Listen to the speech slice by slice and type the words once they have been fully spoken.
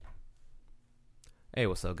Hey,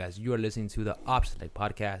 what's up, guys? You are listening to the Opposite Leg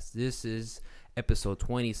Podcast. This is episode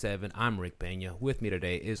 27. I'm Rick Pena. With me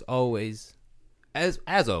today is always, as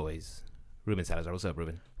always, Ruben Salazar. What's up,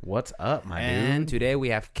 Ruben? What's up, my dude? And today we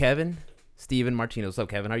have Kevin Steven Martinez. What's up,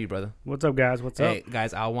 Kevin? How are you, brother? What's up, guys? What's up? Hey,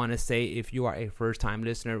 guys, I want to say if you are a first-time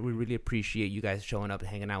listener, we really appreciate you guys showing up and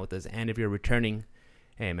hanging out with us. And if you're returning,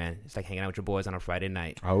 hey, man, it's like hanging out with your boys on a Friday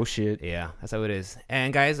night. Oh, shit. Yeah, that's how it is.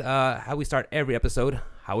 And, guys, how we start every episode,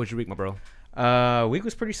 how was your week, my bro? Week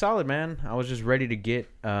was pretty solid, man. I was just ready to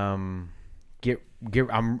I'm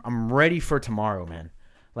ready for tomorrow, man.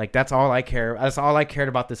 Like that's all I care. That's all I cared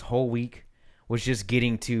about this whole week was just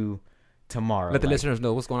getting to tomorrow. Let the listeners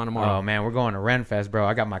know what's going on tomorrow. Oh man, we're going to Renfest, bro.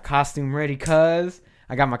 I got my costume ready,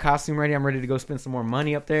 I'm ready to go spend some more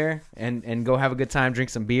money up there and go have a good time, drink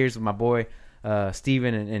some beers with my boy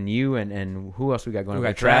Steven and you and who else we got going? We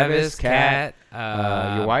got Travis, Kat,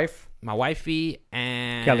 your wife, my wifey,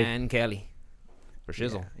 and Kelly. For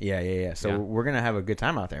shizzle. Yeah. So we're going to have a good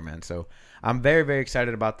time out there, man. So I'm very, very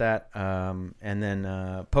excited about that. And then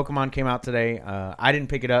Pokemon came out today. I didn't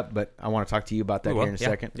pick it up, but I want to talk to you about that here in a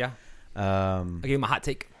second. Yeah. I'll give you my hot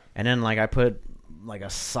take. And then I put a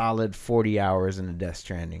solid 40 hours into Death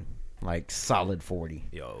Stranding. Solid 40.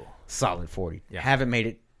 Yo. Solid 40. Yeah. Haven't made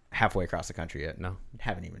it halfway across the country yet. No.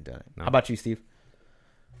 Haven't even done it. No. How about you, Steve?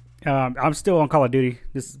 I'm still on Call of Duty.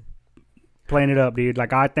 Just playing it up, dude.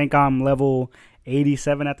 I think I'm level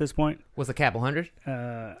 87 at this point. What's the cap, 100?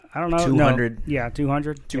 I don't know. 200. No. Yeah,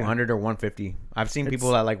 200. 200 or 150. I've seen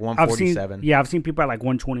people at 147. I've seen people at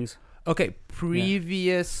 120s. Okay,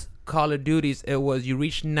 previous Call of Duties, it was you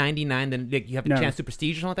reach 99, then you have a chance to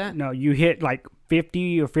prestige or something like that? No, you hit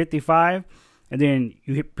 50 or 55, and then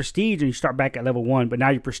you hit prestige and you start back at level 1, but now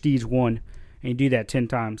you prestige 1, and you do that 10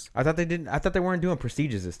 times. I thought they weren't doing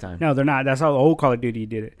prestiges this time. No, they're not. That's how the old Call of Duty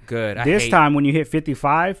did it. Good. This time, when you hit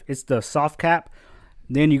 55, it's the soft cap.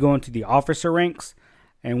 Then you go into the officer ranks,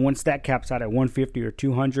 and once that caps out at 150 or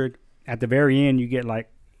 200, at the very end, you get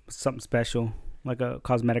something special, like a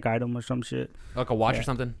cosmetic item or some shit. Like a watch or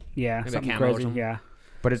something? Yeah, maybe something a camo or crazy. something? Yeah.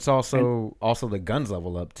 But it's also the guns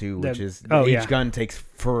level up too, which is each gun takes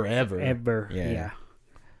forever. Yeah.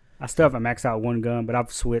 I still haven't maxed out one gun, but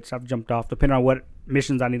I've switched. I've jumped off, depending on what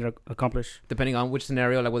missions I need to accomplish. Depending on which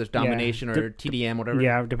scenario, whether it's domination or TDM, whatever.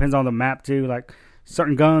 Yeah, it depends on the map too.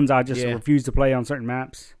 Certain guns, I just refuse to play on certain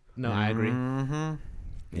maps. No, I agree. Mm-hmm.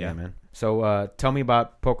 Yeah, man. So tell me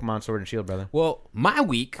about Pokemon Sword and Shield, brother. Well, my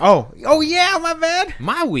week. Oh yeah, my bad.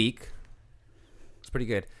 My week. It's pretty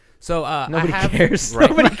good. So nobody cares.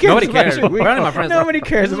 Right. Nobody cares. About your week. My friends. Nobody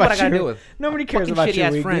cares about what I gotta deal with. Nobody cares Fucking about shitty your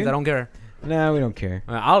ass week, friends. dude. I don't care. No, we don't care.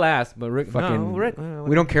 I'll ask, but Rick. Rick. No,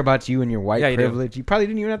 we don't care about you and your white privilege. You You probably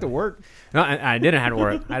didn't even have to work. No, I didn't have to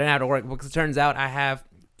work. I didn't have to work because it turns out I have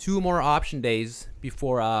 2 more option days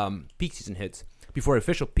before peak season hits. Before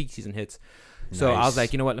official peak season hits. So Nice. I was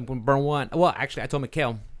like, you know what? I'm gonna burn one. Well, actually, I told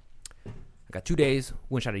Mikhail, I got 2 days.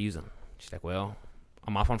 When should I use them? She's like, well,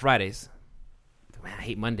 I'm off on Fridays. Man, I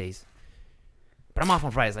hate Mondays. But I'm off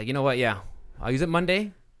on Fridays. Like, you know what? Yeah, I'll use it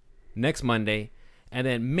Monday, next Monday, and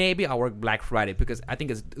then maybe I'll work Black Friday because I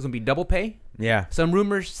think it's gonna be double pay. Yeah. Some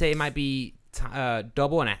rumors say it might be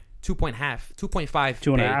double and a 2.5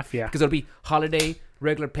 2.5, yeah. Because it'll be holiday,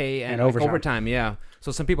 regular pay, and overtime. Yeah.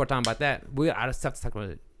 So some people are talking about that. I just have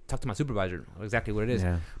to talk to my supervisor exactly what it is.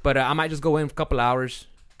 Yeah. But I might just go in for a couple hours.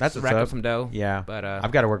 That's to what's rack up. up some dough. Yeah. But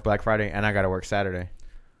I've got to work Black Friday and I got to work Saturday.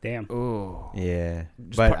 Damn. ooh, Yeah.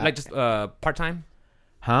 just part time.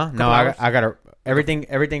 Huh? No, hours? I got to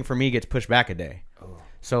everything for me gets pushed back a day. Oh.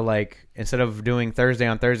 So instead of doing Thursday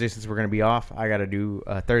on Thursday since we're going to be off, I got to do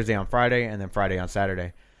Thursday on Friday and then Friday on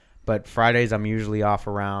Saturday. But Fridays I'm usually off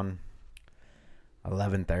around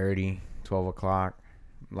 11:30, 12 o'clock,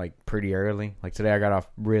 pretty early. Today I got off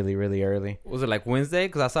really, really early. Was it Wednesday?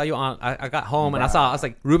 Because I saw you on. I got home and I was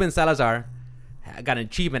like, Ruben Salazar got an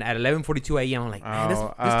achievement at 11:42 a.m. I'm like, man, this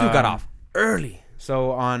dude got off early.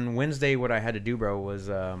 So on Wednesday, what I had to do, bro, was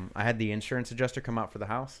I had the insurance adjuster come out for the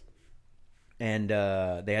house. And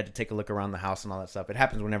they had to take a look around the house and all that stuff. It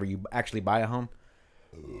happens whenever you actually buy a home.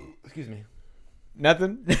 Excuse me.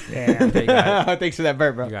 Nothing? Yeah. Okay, you got it. Thanks for that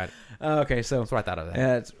burp, bro. You got it. Okay, so That's what I thought of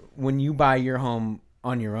that. it's when you buy your home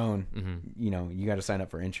on your own, Mm-hmm. you got to sign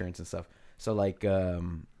up for insurance and stuff. So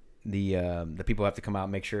the people have to come out,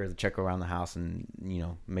 make sure to check around the house and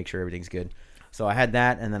make sure everything's good. So I had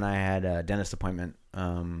that, and then I had a dentist appointment,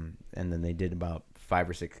 and then they did about 5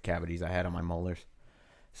 or 6 cavities I had on my molars.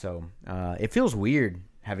 So it feels weird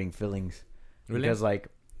having fillings, Really? because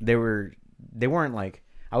they weren't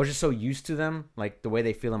I was just so used to them, the way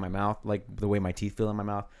they feel in my mouth, the way my teeth feel in my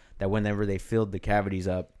mouth, that whenever they filled the cavities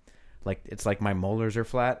up, like it's like my molars are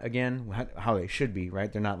flat again, how they should be,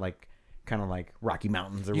 right? They're not like kind of like Rocky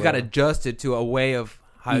Mountains or You got to whatever. adjust it to a way of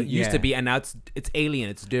how it used to Yeah. be, and now it's alien.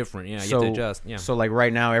 It's different. Yeah, you have to adjust. Yeah. So like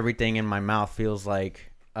right now, everything in my mouth feels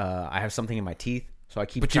like I have something in my teeth. So I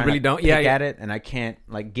keep But you trying really to don't? pick Yeah, yeah. at it, and I can't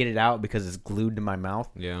like get it out because it's glued to my mouth.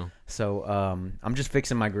 Yeah. So I'm just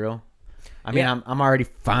fixing my grill. I mean, Yeah. I'm already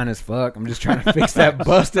fine as fuck. I'm just trying to fix that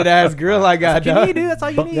busted ass grill I got. That's what you dog. need, dude. That's all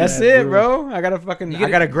you need. That's Yeah, it, dude. bro. I got a fucking. get I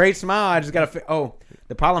got it- a great smile. I just gotta. Oh,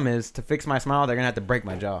 the problem is to fix my smile, they're gonna have to break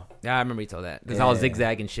my jaw. Yeah, I remember you told that. It's all Yeah.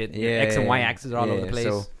 zigzag and shit. Yeah, X and Y axes are all over the place.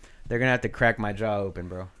 So they're gonna have to crack my jaw open,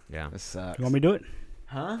 bro. yeah. This sucks. You want me to do it?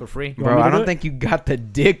 Huh? For free. You want Bro, me to I do don't it? think you got the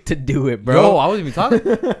dick to do it, bro. Yo, I wasn't even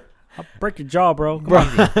talking. I'll break your jaw, bro. Come bro,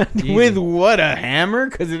 on. Easy. with what, a hammer?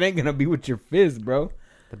 Because it ain't gonna be with your fist, bro.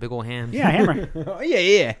 The big old hand. Yeah, hammer. Oh,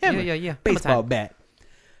 yeah, hammer. Yeah. Baseball bat.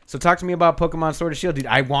 So talk to me about Pokemon Sword and Shield, dude.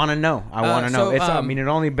 I want to know. I want to know. so, It's. I mean, it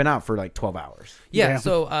only been out for like 12 hours. Yeah, Yeah.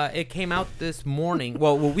 so it came out this morning.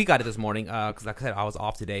 Well, we got it this morning because, like I said, I was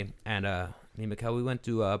off today, and me and Mikhail, we went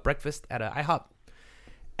to breakfast at IHOP,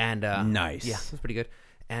 and Nice. yeah, it was pretty good.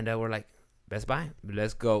 And we're like, Best Buy,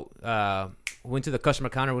 let's go. Went to the customer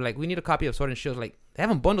counter. We're like, we need a copy of Sword and Shield. Like, they have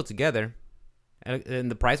them bundled together, and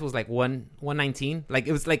the price was like $119. Like,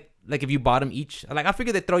 it was like if you bought them each. Like, I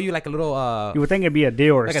figured they'd throw you like a little You would think it'd be a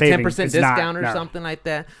deal or like a savings. 10% It's not. discount or No. something like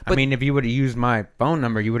that. I mean, if you would have used my phone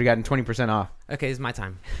number, you would have gotten 20% off. Okay, it's my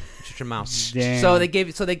time. Shut your mouth. Damn. So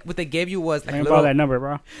what they gave you was like I a ain't little. borrow that number,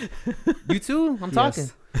 bro. You too? I'm talking.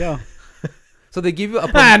 Yes. Go. So they give you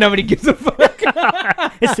a. Nobody gives a fuck.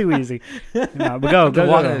 It's too easy. No, but go.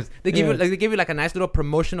 They give you they give you like a nice little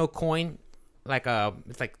promotional coin, like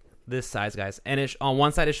it's like this size, guys. And on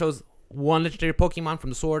one side it shows one legendary Pokemon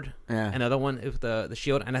from the sword, Yeah. and the other one is the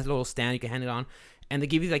shield, and that's a little stand you can hand it on. And they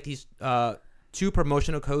give you like these 2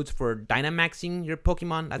 promotional codes for Dynamaxing your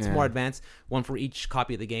Pokemon. That's Yeah. more advanced. One for each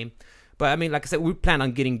copy of the game. But I mean, like I said, we plan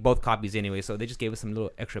on getting both copies anyway, so they just gave us some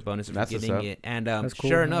little extra bonus for That's what's getting up. it. And That's cool,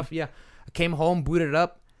 sure yeah. enough, yeah, I came home, booted it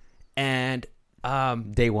up, and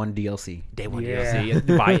Day 1 DLC. Day 1 Yeah. DLC. You have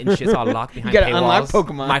to buy it and shit's all locked behind gotta unlock paywalls.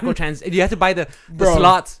 Pokemon. You have to buy the Bro.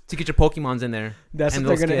 slots to get your Pokemons in there. That's And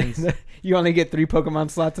what they're those gonna. You only get 3 Pokemon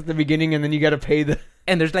slots at the beginning, and then you got to pay the.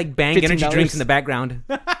 And there's like Bang energy $15. drinks in the background.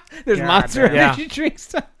 There's God Monster damn. Energy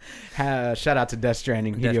drinks. Shout out to Death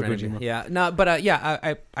Stranding. Death Hideo Stranding. Kojima. Yeah. No, but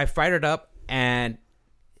yeah, I fired it up and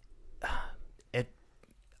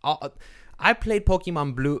I played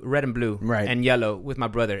Pokemon Blue, Red and Blue, Right. and Yellow with my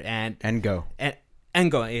brother, and Go.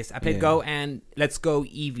 Go. Yes, I played Yeah. Go and Let's Go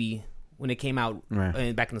Eevee when it came out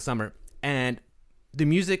Right. back in the summer, and the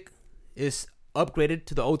music is upgraded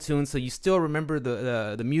to the old tunes, so you still remember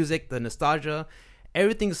the music, the nostalgia,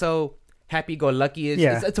 everything's so happy-go-lucky.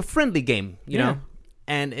 Yeah. It's a friendly game, you Yeah. know,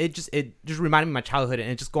 and it just reminded me of my childhood,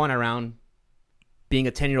 and just going around being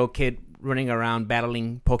a 10-year-old kid running around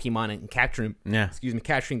battling Pokemon and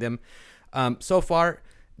capturing them. So far,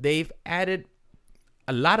 they've added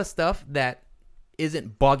a lot of stuff that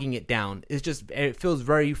isn't bogging it down. It feels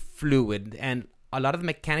very fluid, and a lot of the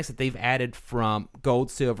mechanics that they've added from Gold,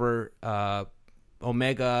 Silver,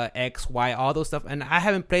 Omega, X, Y, all those stuff. And I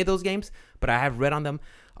haven't played those games, but I have read on them.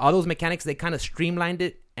 All those mechanics, they kind of streamlined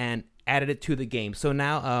it and added it to the game. So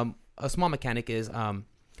now, a small mechanic is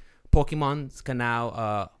Pokemons can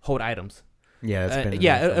now hold items. Yeah, it's been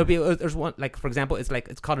It'll be there's one, like, for example, it's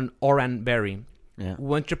called an Oran berry. Yeah.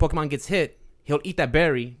 Once your Pokemon gets hit, he'll eat that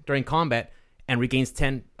berry during combat and regains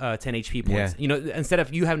 10 HP points. Yeah. You know, instead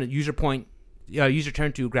of you having to use your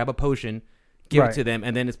turn to grab a potion, give Right. it to them,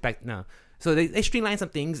 and then it's back. No, so they streamlined some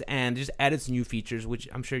things and just added some new features, which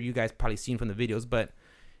I'm sure you guys probably seen from the videos. But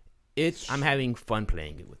I'm having fun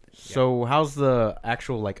playing it with it. Yeah. So how's the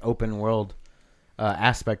actual like open world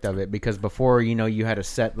aspect of it? Because before, you had a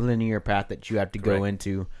set linear path that you had to go Correct.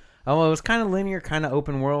 into. Oh, it was kind of linear, kind of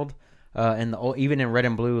open world. And even in Red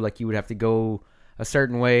and Blue, like you would have to go a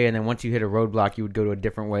certain way, and then once you hit a roadblock, you would go to a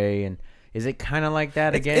different way. And is it kind of like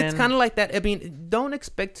that again? It's kind of like that. I mean, don't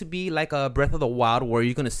expect to be like a Breath of the Wild where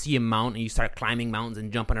you're going to see a mountain and you start climbing mountains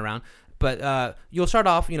and jumping around. But you'll start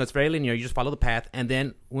off, it's very linear. You just follow the path. And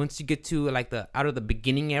then once you get to like out of the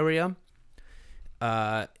beginning area,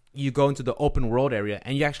 you go into the open world area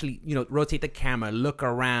and you actually, rotate the camera, look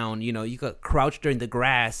around. You could crouch during the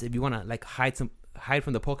grass if you want to like hide from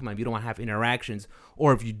the Pokemon if you don't want to have interactions.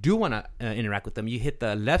 Or if you do want to interact with them, you hit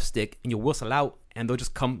the left stick and you whistle out and they'll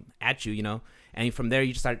just come at you, And from there,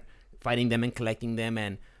 you just start fighting them and collecting them.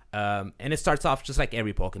 And it starts off just like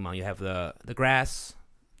every Pokemon. You have the grass,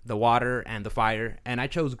 the water, and the fire. And I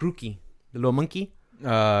chose Grookey, the little monkey.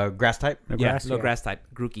 grass type. The Yeah, grass, little yeah. grass type,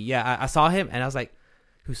 Grookey. Yeah, I saw him and I was like,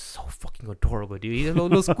 Who's so fucking adorable, dude. He has a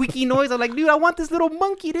little squeaky noise. I'm like, dude, I want this little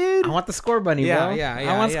monkey, dude. I want the Score Bunny, bro. I want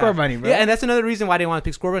yeah. Score Bunny, bro. Yeah, and that's another reason why I didn't want to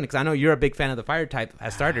pick Score Bunny, because I know you're a big fan of the fire type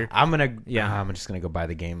as starter. I'm just gonna go buy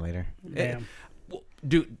the game later, Damn.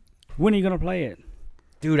 Dude, When are you gonna play it?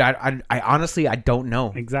 dude. I honestly I don't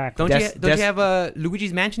know. Exactly. don't you have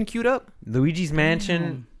Luigi's Mansion queued up? Luigi's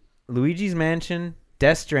Mansion,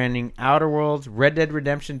 Death Stranding, Outer Worlds, Red Dead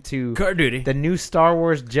Redemption 2, Call of Duty. the new Star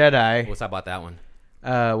Wars Jedi. What's up about that one?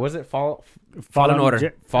 Was it Fallen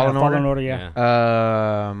Order. Fallen Order?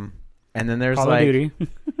 Yeah. And then there's Call of Duty.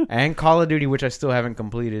 and Call of Duty, which I still haven't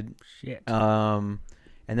completed. Shit. And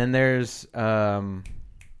then there's God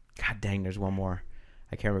dang, there's one more.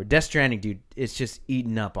 I can't remember. Death Stranding, dude. It's just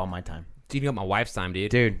eating up all my time. It's eating up my wife's time,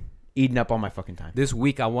 dude. Dude, eating up all my fucking time. This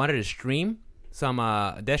week I wanted to stream some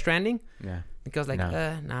Death Stranding. Yeah. Because like,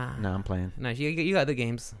 nah. No, I'm playing. Nah, you got other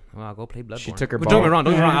games. Well, I'll go play Bloodborne. She took her But don't get me ball. wrong.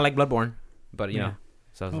 Don't get me wrong. I like Bloodborne. But, you Yeah. know.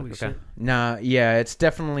 So I was Holy like, okay. shit. Nah, yeah, it's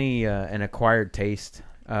definitely an acquired taste.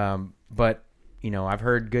 But you know, I've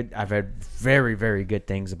had very, very good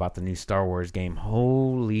things about the new Star Wars game.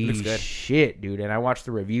 Holy Looks good. shit, dude! And I watched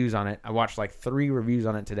the reviews on it. I watched like 3 reviews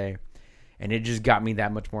on it today, and it just got me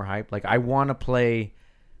that much more hype. Like I want to play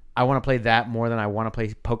that more than I want to play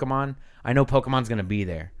Pokemon. I know Pokemon's gonna be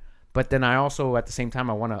there, but then I also at the same time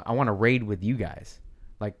I want to raid with you guys.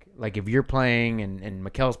 Like if you're playing and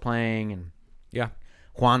Mikkel's playing and Yeah.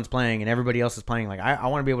 Juan's playing and everybody else is playing, like I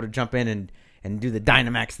want to be able to jump in and do the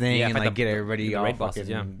Dynamax thing Yeah, and fight like the- get everybody the all raid bosses,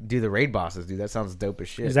 fucking yeah. do the raid bosses, dude. That sounds dope as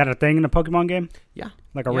shit. Is that a thing in the Pokemon game? Yeah.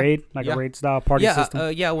 Like a Yeah. raid? Like Yeah. a raid style party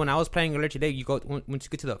system? Yeah. When I was playing earlier today, you go once you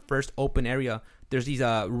get to the first open area, there's these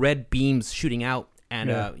red beams shooting out, and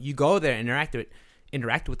Yeah. you go there, interact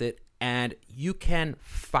with it, and you can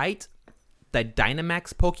fight the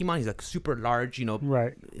Dynamax Pokemon. He's like super large,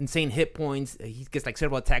 Right. insane hit points. He gets like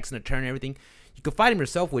several attacks in a turn and everything. You could fight him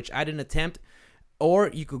yourself, which I didn't attempt, or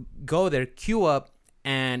you could go there, queue up,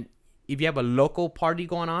 and if you have a local party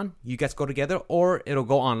going on, you guys go together, or it'll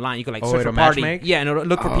go online. You can like search for it'll party, matchmatch? yeah, and it'll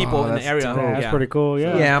look for people in the that's area. dope. Yeah, that's pretty cool.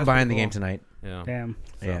 Yeah. yeah, I'm that's buying the pretty game cool. tonight. Yeah. Damn.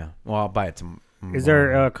 Yeah. Well, I'll buy it tomorrow. Is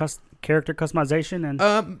there character customization? And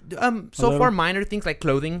So little? far, minor things like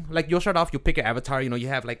clothing. Like you'll start off, you'll pick your avatar. You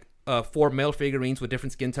have like 4 male figurines with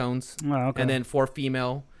different skin tones, Oh, okay. and then 4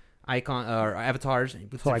 female icon or avatars.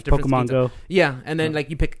 with So like different Pokemon skin tones. Go. Yeah, and then like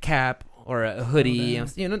you pick a cap or a hoodie.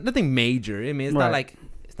 Nothing major. I mean, it's not Right.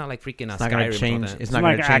 like freaking It's not going Skyrim to or change. something. It's It's not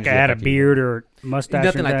like going to I change. could the add a effect you- beard or mustache.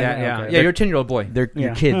 Nothing or like that. anything? Yeah, Okay. yeah. You're a 10-year-old boy. They're your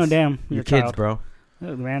Yeah. kids. Oh, damn. You're Your a kids, child. bro.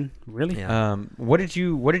 Oh, man, really? Yeah. What did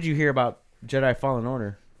you hear about Jedi Fallen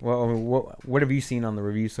Order? Well, I mean, what have you seen on the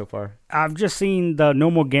reviews so far? I've just seen the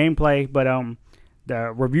normal gameplay, but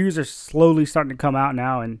the reviews are slowly starting to come out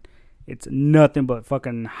now, and it's nothing but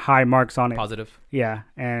fucking high marks on it. Positive. Yeah,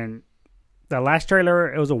 and the last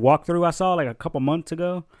trailer, it was a walkthrough I saw like a couple months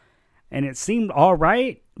ago, and it seemed all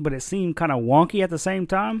right, but it seemed kind of wonky at the same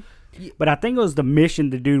time. Yeah. But I think it was the mission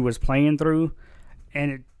the dude was playing through,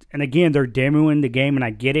 and again they're demoing the game, and I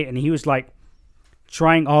get it. And he was like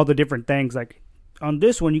trying all the different things. Like on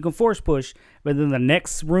this one, you can force push, but then the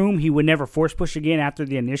next room he would never force push again after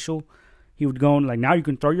the initial. He would go and like, now you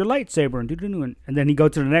can throw your lightsaber and then he go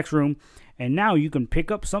to the next room, and now you can pick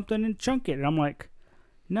up something and chunk it. And I'm like,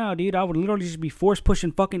 no, dude, I would literally just be force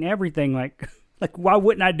pushing fucking everything. Like, like why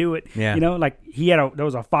wouldn't I do it? Yeah. Like there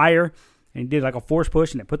was a fire, and he did like a force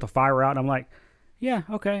push, and it put the fire out. And I'm like, yeah,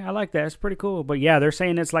 okay, I like that. It's pretty cool. But yeah, they're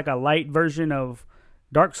saying it's like a light version of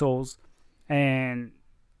Dark Souls, and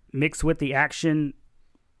mixed with the action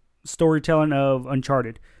storytelling of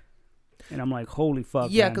Uncharted. And I'm like, holy fuck,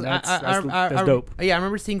 Yeah, man, because that's dope. Yeah, I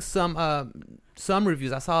remember seeing some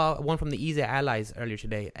reviews. I saw one from the Easy Allies earlier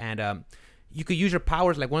today, and you could use your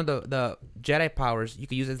powers, like one of the Jedi powers. You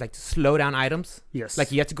could use it like to slow down items. Yes.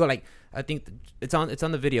 Like you have to go like, I think it's on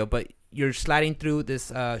the video, but you're sliding through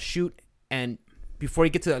this chute, and before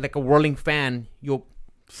you get to like a whirling fan, you'll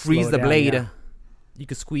freeze Slow it the down, blade. yeah. You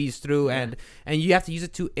could squeeze through, and you have to use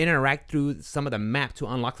it to interact through some of the map to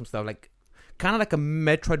unlock some stuff, like kind of like a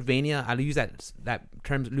Metroidvania. I'll use that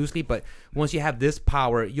term loosely, but once you have this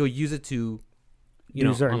power, you'll use it to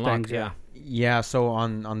Do certain unlock. things, yeah. Yeah, so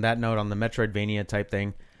on that note, on the Metroidvania type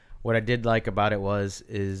thing, what I did like about it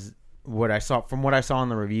is what I saw in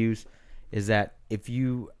the reviews is that if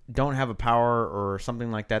you don't have a power or something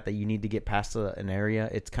like that you need to get past an area,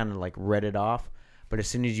 it's kind of like redded off. But as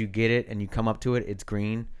soon as you get it and you come up to it, it's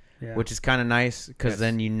green, Yeah. which is kind of nice because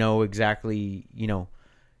then you know exactly,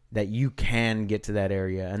 that you can get to that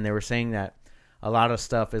area. And they were saying that a lot of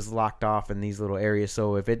stuff is locked off in these little areas.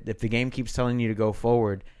 So if the game keeps telling you to go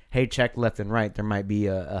forward, hey, check left and right, there might be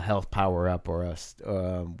a health power up or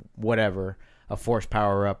whatever, a force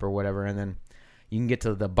power up or whatever, and then you can get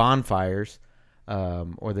to the bonfires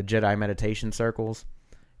or the Jedi meditation circles,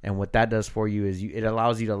 and what that does for you is it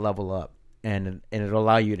allows you to level up, and it'll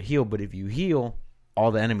allow you to heal. But if you heal,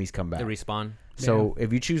 all the enemies come back. They respawn. So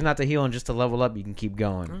if you choose not to heal and just to level up, you can keep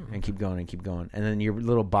going and keep going and keep going. And then your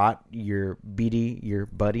little bot, your BD, your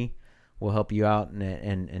buddy, will help you out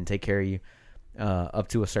and take care of you up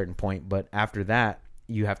to a certain point. But after that,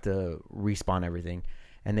 you have to respawn everything.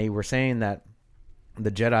 And they were saying that the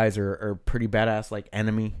Jedis are pretty badass, like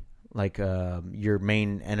enemy, like your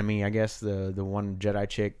main enemy, I guess, the one Jedi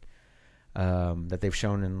chick that they've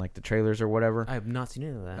shown in like the trailers or whatever. I have not seen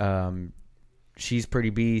any of that. She's pretty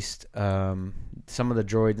beast. Some of the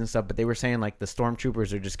droids and stuff, but they were saying like the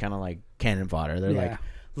stormtroopers are just kind of like cannon fodder. They're like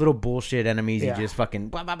little bullshit enemies. You just fucking.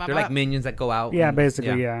 Blah, blah, blah, They're like minions that go out. Yeah, and,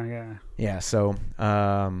 basically. Yeah. Yeah. So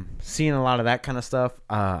seeing a lot of that kind of stuff,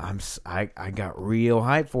 I got real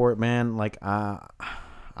hype for it, man. Like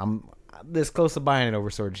I'm this close to buying it over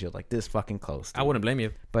Sword and Shield, like this fucking close. I wouldn't blame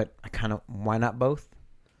you. But I kind of why not both?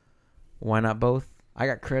 Why not both? I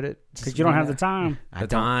got credit because you don't have the time. I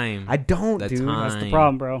don't, dude. That's the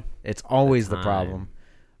problem, bro. It's always the problem.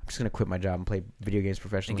 I'm just gonna quit my job and play video games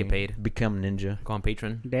professionally and get paid. Become ninja. Go on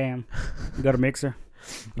Patreon. Damn. You go to Mixer.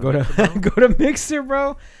 Go to Mixer,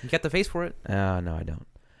 bro. You got the face for it. No, I don't.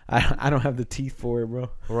 I don't have the teeth for it, bro.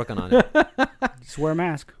 We're working on it. Just wear a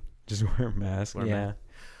mask. Just wear a mask.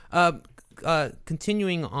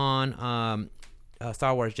 Continuing on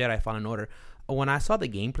Star Wars Jedi Fallen Order. When I saw the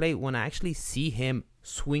gameplay, when I actually see him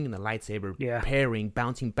swinging the lightsaber, parrying,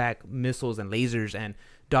 bouncing back missiles and lasers and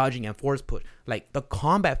dodging and force push, like the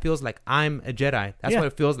combat feels like I'm a Jedi. That's what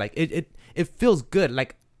it feels like. It feels good.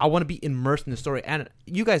 Like I want to be immersed in the story. And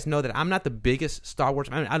you guys know that I'm not the biggest Star Wars.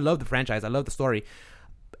 I mean, I love the franchise. I love the story.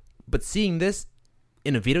 But seeing this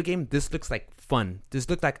in a video game, this looks like fun. This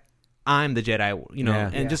looks like I'm the Jedi, you know,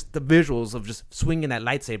 and just the visuals of just swinging that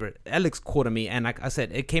lightsaber. That looks cool to me. And like I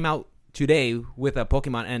said, it came out today with a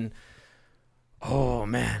Pokemon, and oh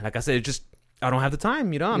man, like I said, I don't have the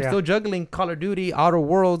time, you know. I'm still juggling Call of Duty, Outer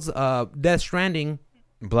Worlds, Death Stranding,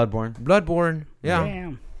 Bloodborne. Yeah.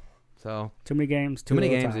 Damn. So too many games. Too many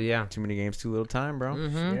games. Time. Yeah. Too many games. Too little time, bro.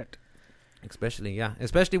 Mm-hmm. Shit.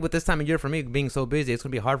 Especially with this time of year for me being so busy, it's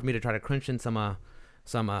gonna be hard for me to try to crunch in some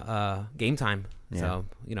game time. Yeah. So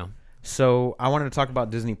you know. So I wanted to talk about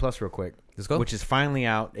Disney Plus real quick. Let's go. Which is finally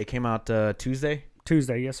out. It came out Tuesday.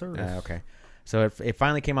 Tuesday, yes sir. Okay. So it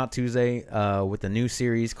finally came out Tuesday with a new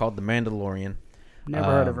series called The Mandalorian. Never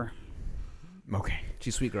heard of her. Okay.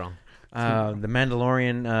 She's sweet girl. The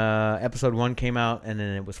Mandalorian episode 1 came out, and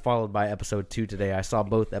then it was followed by episode 2 today. I saw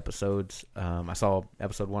both episodes. I saw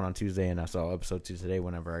episode 1 on Tuesday, and I saw episode 2 today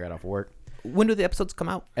whenever I got off work. When do the episodes come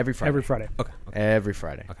out? Every Friday. Okay. Every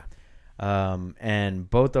Friday. Okay. And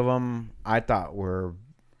both of them I thought were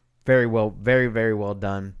very, very well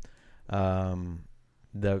done.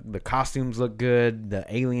 The costumes look good. The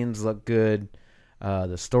aliens look good.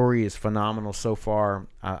 The story is phenomenal so far.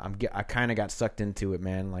 I kind of got sucked into it,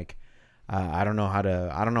 man. Like, I don't know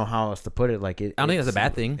how else to put it. Like, I don't think that's a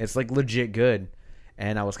bad thing. It's like legit good,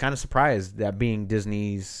 and I was kind of surprised that being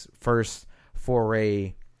Disney's first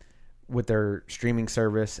foray with their streaming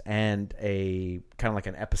service and a kind of like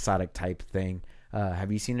an episodic type thing.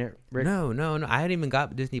 Have you seen it, Rick? No. I hadn't even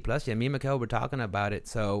got Disney Plus yet. Me and Mikhail were talking about it,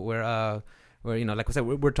 so we're you know, like I said,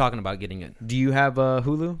 we're talking about getting it. Do you have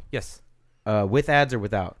Hulu? Yes. With ads or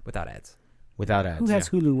without? Without ads. Without ads. Who has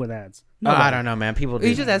Hulu with ads? I don't know, man. People do.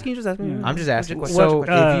 He's just asking. Yeah. I'm just asking. So,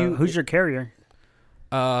 who's your carrier?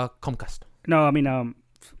 Comcast. No, I mean,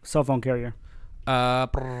 cell phone carrier. I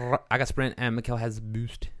got Sprint, and Mikhail has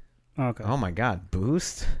Boost. Okay. Oh my God,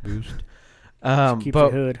 Boost. Keep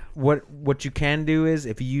but your hood. What you can do is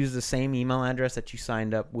if you use the same email address that you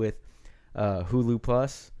signed up with Hulu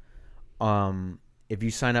Plus, if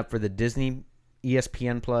you sign up for the Disney,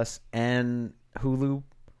 ESPN Plus, and Hulu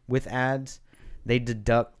with ads, they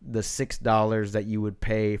deduct the $6 that you would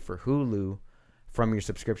pay for Hulu from your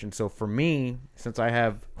subscription. So for me, since I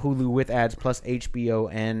have Hulu with ads plus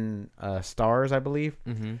HBO and Stars, I believe,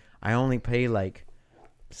 I only pay like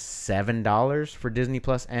 $7 for Disney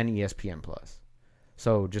Plus and ESPN Plus.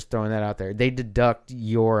 So just throwing that out there. They deduct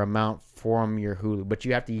your amount from your Hulu, but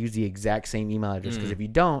you have to use the exact same email address, because if you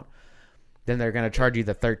don't, then they're going to charge you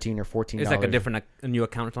the $13 or $14. It's like a new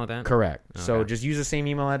account or something like that? Correct. Okay. So just use the same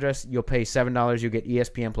email address. You'll pay $7. You'll get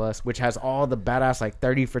ESPN Plus, which has all the badass like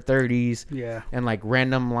 30 for 30s. Yeah. And like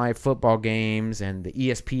random live football games and the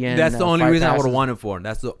ESPN. That's the only Fight reason I Passes. would have wanted for.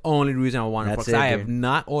 That's the only reason I wanted for. That's Because I it, have dude.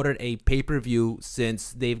 not ordered a pay-per-view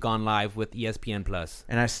since they've gone live with ESPN Plus.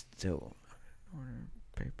 And I still order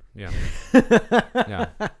pay-per-view. Yeah. Yeah.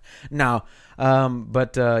 No,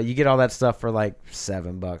 but you get all that stuff for like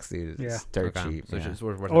 $7, dude. It's Yeah. dirt Okay. cheap. So yeah. it's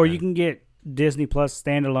worth Or it you then. can get Disney Plus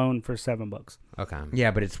standalone for $7. Okay.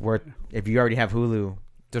 Yeah, but it's worth if you already have Hulu.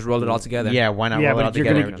 Just roll it all together. Yeah, why not Yeah, roll it but all you're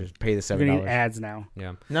together gonna- and just pay the You're gonna $7? get ads now.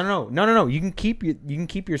 Yeah. No. You can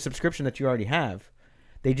keep your subscription that you already have.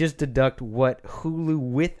 They just deduct what Hulu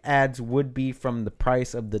with ads would be from the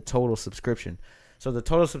price of the total subscription. So the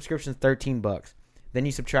total subscription is $13. Then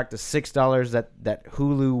you subtract the $6 that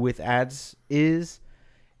Hulu with ads is,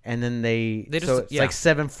 and then They just- so it's yeah. like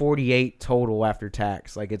 $7.48 total after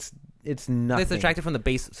tax. Like it's nothing. They subtracted from the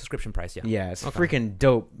base subscription price. Yeah. Yeah, it's a Okay. freaking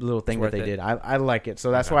dope little thing It's that they worth it. did. I like it.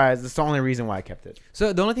 So that's Okay. why that's the only reason why I kept it.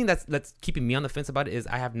 So the only thing that's keeping me on the fence about it is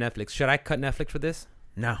I have Netflix. Should I cut Netflix for this?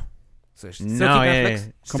 No. So I should No, still keep yeah, Netflix?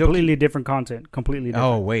 yeah. Still Completely different content. Completely keep-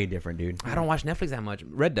 different. oh, way different, dude. I don't watch Netflix that much.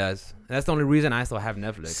 Red does. That's the only reason I still have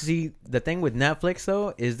Netflix. See, the thing with Netflix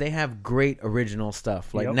though is they have great original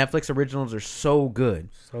stuff. Like Yep. Netflix originals are so good.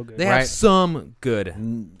 So good. They Right. have some good.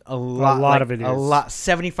 A lot, lot of it A is. lot.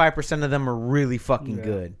 75% of them are really fucking Yeah.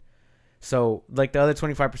 good. So like the other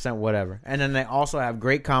 25%, whatever. And then they also have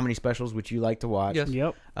great comedy specials, which you like to watch. Yes.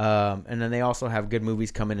 Yep. And then they also have good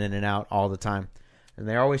movies coming in and out all the time, and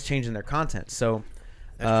they're always changing their content. So,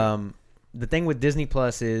 the thing with Disney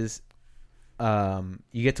Plus is,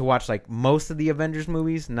 you get to watch like most of the Avengers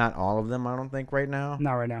movies, not all of them. I don't think right now.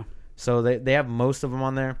 Not right now. So they have most of them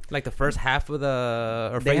on there. Like the first half of the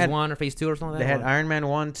or They phase had- 1 or phase 2 or something. They like had that? Iron Man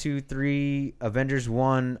 1, 2, 3, Avengers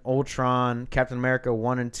 1, Ultron, Captain America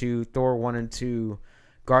 1 and 2, Thor 1 and 2,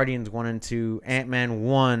 Guardians 1 and 2, Ant-Man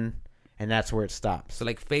 1, and that's where it stops. So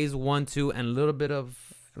like phase 1, 2, and a little bit of.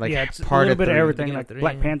 Like yeah, it's a part little of bit of 3. everything. Beginning Like of 3,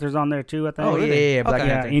 Black yeah. Panther's on there too. I think. Oh, yeah, really? yeah, Black Okay.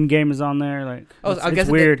 Yeah, Panther. In-game is on there. Like, Oh, it's, I guess it's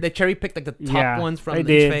weird. they cherry picked like the top Yeah, ones from they each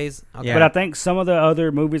did. phase. Okay. Yeah. But I think some of the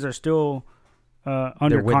other movies are still under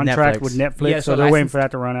They're with contract Netflix. with Netflix, Yeah, so so they're waiting licensed- for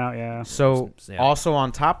that to run out. Yeah. So Yeah. also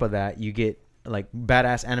on top of that, you get like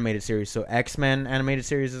badass animated series. So X-Men animated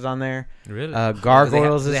series is on there. Really?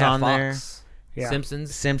 Gargoyles They is have on there. Fox, Yeah.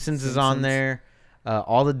 Simpsons. Simpsons is on Simpsons. there.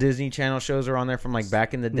 All the Disney Channel shows are on there from like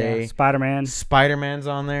back in the day. Yeah, Spider-Man. Spider-Man's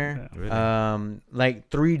on there. Really? Like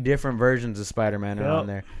 3 different versions of Spider-Man are Yep. on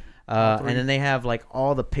there. All 3. And then they have like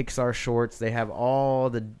all the Pixar shorts. They have all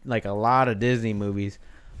the like a lot of Disney movies.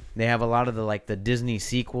 They have a lot of the Disney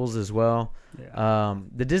sequels as well. Yeah.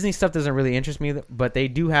 The Disney stuff doesn't really interest me, but they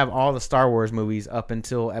do have all the Star Wars movies up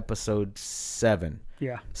until episode 7.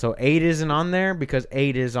 Yeah. So 8 isn't on there because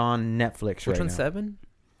 8 is on Netflix Which right one's now. 7?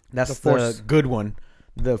 That's The the Force- good one.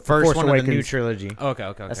 The first Force one of the new Awakens. trilogy.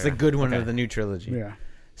 Okay. That's the good one Okay. of the new trilogy. Yeah.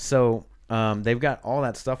 So they've got all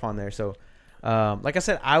that stuff on there. So like I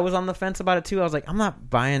said, I was on the fence about it too. I was like, I'm not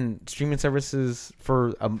buying streaming services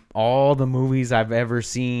for all the movies I've ever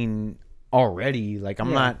seen already. Like I'm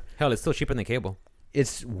Yeah. not. Hell, it's still cheaper than cable.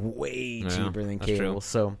 It's way Yeah, cheaper than that's cable. true.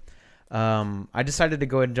 So I decided to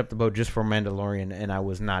go ahead and jump the boat just for Mandalorian, and I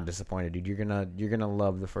was not disappointed, dude. You're gonna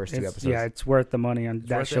love the first 2 It's, episodes. yeah, it's worth the money on It's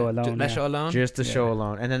that worth show it. alone. That yeah. show alone. just the Yeah. show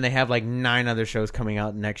alone, and then they have like 9 other shows coming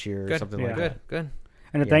out next year or Good. something Yeah. like that. Good.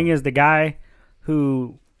 And the Yeah. thing is, the guy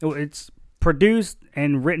who it's produced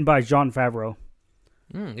and written by Jon Favreau.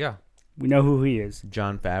 Yeah. We know who he is.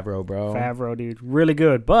 John Favreau, bro. Favreau, dude, really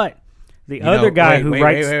good. But the You other know- guy wait, who wait,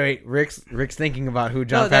 writes, Wait. Rick's thinking about who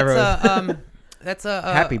John No, Favreau is. that's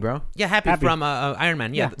Happy, bro. Yeah, happy, Happy. from Iron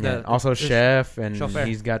Man. Yeah. Yeah. Also, Chef, and Chauffeur.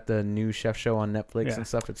 he's got the new Chef show on Netflix Yeah. and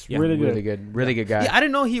stuff. It's Yeah. really Really good. Really good guy. Yeah, I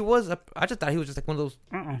didn't know he was. I just thought he was just like one of those.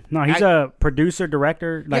 no, he's a producer,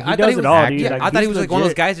 director. Like Yeah, I he thought does was it all, acting. dude. Yeah, Like, I thought he he's was like one of those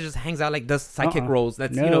legit. guys that just hangs out, like does sidekick roles.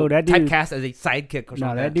 That's No, that dude- typecast as a sidekick or No,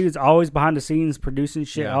 something. that dude's always behind the scenes producing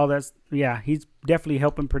shit. Yeah. All that's he's definitely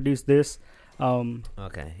helping produce this.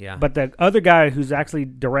 Okay, yeah. But the other guy who's actually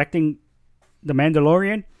directing The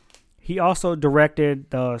Mandalorian, he also directed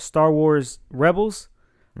the Star Wars Rebels,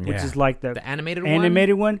 which Yeah. is like the the animated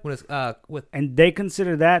one, one was with and they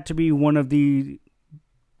consider that to be one of the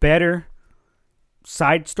better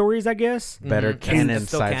side stories, I guess. Better Mhm. canon It's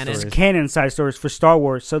still side canon. stories. Canon side stories for Star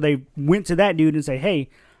Wars. So they went to that dude and say, "Hey,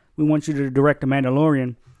 we want you to direct The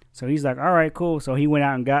Mandalorian." So he's like, "All right, cool." So he went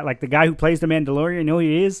out and got like the guy who plays the Mandalorian. You know who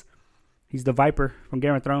he is? He's the Viper from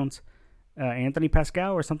Game of Thrones, Anthony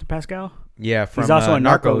Pascal or something Pascal. Yeah, from He's also in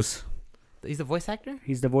Narcos. he's the voice actor.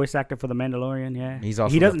 He's the voice actor for the Mandalorian. Yeah, He's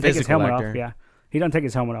also he the doesn't take his physical helmet actor. off. Yeah, he doesn't take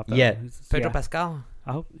his helmet off though. Yet. Pedro yeah. Pascal.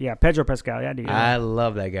 I hope. Yeah, Pedro Pascal. Yeah, dude. I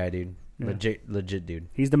love that guy, dude. Yeah. Legit dude.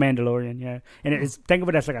 He's the Mandalorian. Yeah, and it's think of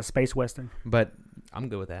it as like a space western. But I'm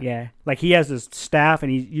good with that. Yeah, like he has this staff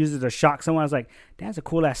and he uses it to shock someone. I was like, that's a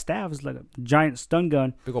cool ass staff. It's like a giant stun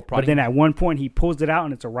gun. Big old But prodding. then at one point he pulls it out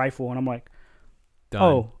and it's a rifle, and I'm like, Done.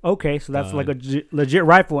 Oh, okay. So that's like a legit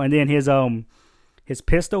rifle, and then his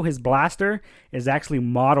pistol, his blaster, is actually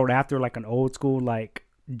modeled after like an old school like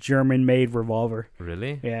German made revolver.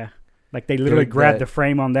 Really? Yeah, like they literally grabbed the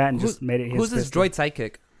frame on that and just made it his. Who's this pistol. droid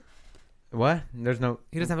sidekick? What? There's no.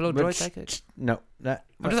 He doesn't have a little droid sidekick. No.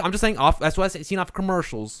 I'm just saying off. That's what I've seen off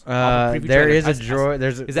commercials. There is a droid.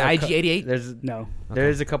 Is it IG-88? There's No. There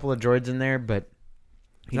is a couple of droids in there, but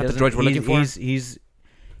Not the droids we're looking for?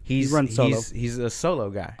 He runs solo. He's a solo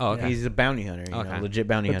guy. Oh, okay. He's a bounty hunter. You know, legit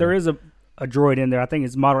bounty But hunter. there is a droid in there. I think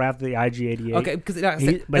it's modeled after the IG-88. Okay, because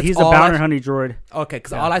but he's a bounty hunter droid. Okay,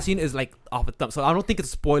 because all I've seen is like off the thumb, so I don't think it's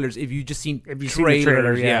spoilers. If you just seen If you've seen the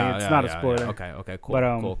trailer, it's not a spoiler. Okay, cool,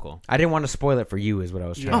 But, cool. I didn't want to spoil it for you, is what I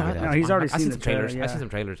was trying to get at. No, he's already I've seen some the trailer. trailers. Yeah. I've seen some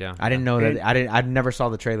trailers. Yeah, I didn't know that. I never saw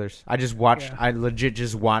the trailers. I just watched. Yeah. I legit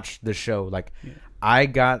just watched the show. Like, I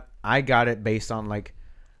got it based on like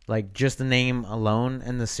just the name alone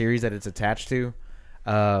and the series that it's attached to.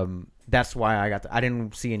 That's why I got. I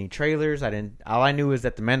didn't see any trailers. All I knew is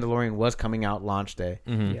that the Mandalorian was coming out launch day.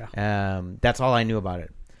 Mm-hmm. Yeah. That's all I knew about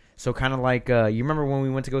it. So kind of like you remember when we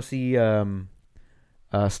went to go see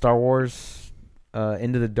Star Wars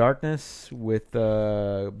Into the Darkness with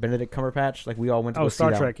Benedict Cumberbatch? Like we all went to go see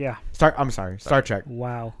Star that Trek. Yeah. I'm sorry, Star Trek.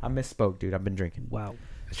 Wow. I misspoke, dude. I've been drinking. Wow.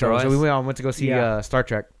 So we all went to go see Star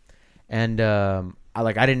Trek, and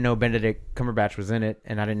I didn't know Benedict Cumberbatch was in it,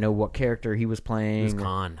 and I didn't know what character he was playing. He was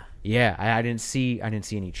Khan. Yeah, I didn't see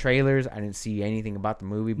any trailers. I didn't see anything about the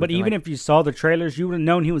movie. But even if you saw the trailers, you would have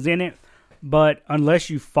known he was in it. But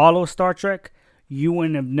unless you follow Star Trek, you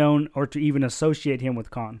wouldn't have known or to even associate him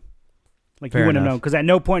with Khan. Like, you wouldn't have known. Because at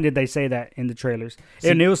no point did they say that in the trailers.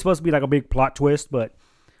 And it was supposed to be like a big plot twist, but...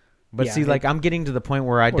 But see, like, I'm getting to the point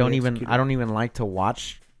where I don't even like to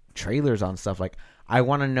watch trailers on stuff. Like, I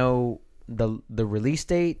want to know the release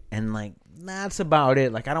date, and, like, that's about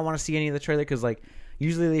it. Like, I don't want to see any of the trailer because, like,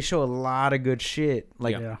 usually they show a lot of good shit,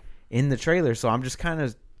 like, in the trailer. So I'm just kind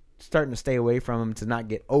of starting to stay away from them to not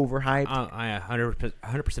get overhyped. I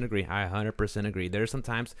 100% agree. I 100% agree. There's some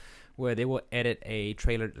times where they will edit a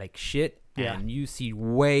trailer like shit, and you see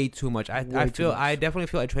way too much. I definitely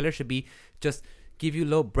feel a trailer should be just give you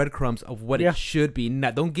little breadcrumbs of what it should be.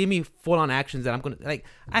 Not, don't give me full on actions that I'm gonna like.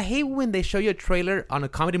 I hate when they show you a trailer on a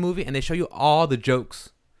comedy movie and they show you all the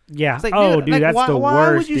jokes. Yeah. It's like, dude, that's the worst.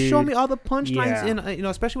 Why would you show dude. me all the punchlines in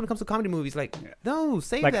especially when it comes to comedy movies? Like, no,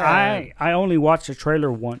 save like that. I only watched the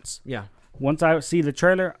trailer once. Yeah. Once I see the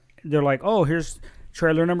trailer, they're like, "Oh, here's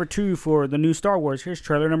trailer number 2 for the new Star Wars. Here's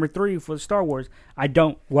trailer number 3 for the Star Wars." I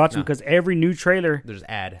don't watch them because every new trailer there's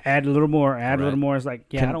add a little more, a little more. It's like,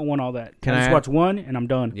 I don't want all that. I just watch one and I'm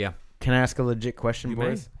done. Yeah. Can I ask a legit question,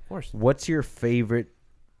 boys? Of course. What's your favorite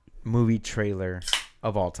movie trailer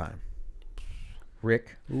of all time?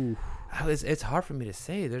 Rick? Ooh. It's hard for me to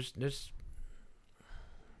say. There's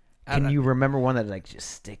Can you remember one that like just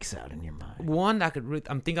sticks out in your mind? one that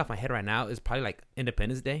I'm thinking off my head right now is probably like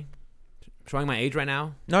Independence Day. Showing my age right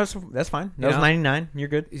now. No, that's fine. That was 99. You're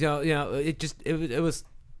good. It was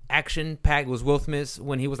action packed. It was Will Smith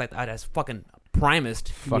when he was like, "Oh, that's fucking Primus."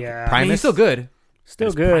 Yeah. I mean, he's still good.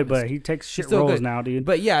 Still good, but he takes shit roles now, dude.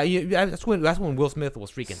 But yeah, that's when Will Smith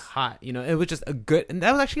was freaking hot. You know, it was just a good, and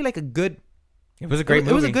that was actually like a good. It was a great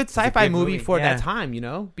movie. It was a good sci-fi movie for that time. You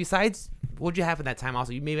know, besides what'd you have at that time?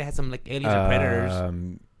 Also, you maybe had some like Aliens or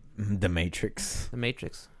Predators. The Matrix. The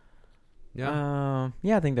Matrix. Yeah.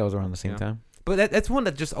 I think that was around the same time. But that's one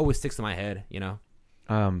that just always sticks to my head. You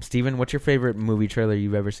know. Steven, what's your favorite movie trailer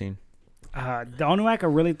you've ever seen? The only one I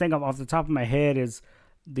can really think of off the top of my head is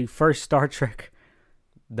the first Star Trek.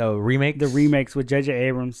 The remakes? The remakes with J.J.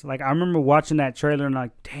 Abrams. Like, I remember watching that trailer and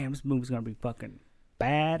like, damn, this movie's going to be fucking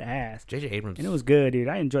badass. J.J. Abrams. And it was good, dude.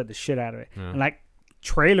 I enjoyed the shit out of it. Yeah. And like,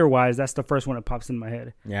 trailer-wise, that's the first one that pops in my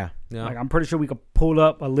head. Yeah. Like, I'm pretty sure we could pull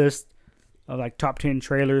up a list of like top 10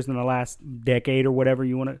 trailers in the last decade or whatever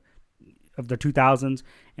you want to, of the 2000s,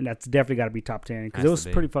 and that's definitely got to be top 10 because it was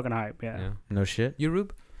pretty fucking hype. Yeah. No shit. You,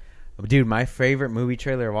 Rube? Dude, my favorite movie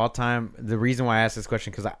trailer of all time, the reason why I asked this question,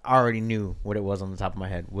 because I already knew what it was on the top of my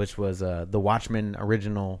head, which was the Watchmen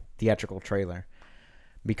original theatrical trailer.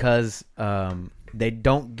 Because they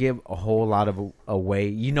don't give a whole lot of away.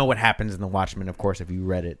 You know what happens in the Watchmen, of course, if you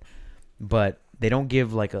read it. But they don't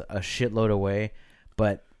give like a shitload away.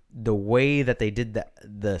 But the way that they did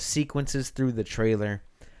the sequences through the trailer,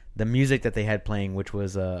 the music that they had playing, which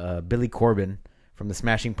was Billy Corben from the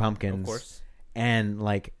Smashing Pumpkins. Of course. And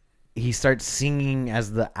like he starts singing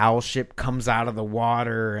as the owl ship comes out of the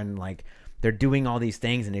water, and like they're doing all these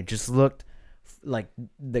things, and it just looked like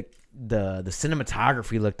the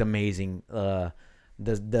cinematography looked amazing.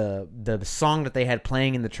 the song that they had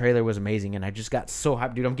playing in the trailer was amazing, and I just got so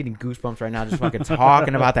hyped, dude. I'm getting goosebumps right now just fucking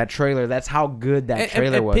talking about that trailer. That's how good that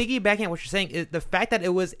trailer was. Piggybacking on what you're saying, is the fact that it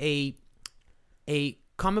was a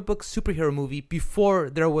comic book superhero movie before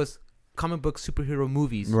there was comic book superhero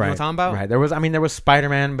movies. You know what I'm talking about? Right. There was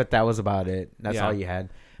Spider-Man, but that was about it. That's all you had.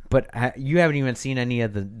 But you haven't even seen any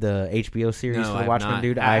of the HBO series for the Watchmen,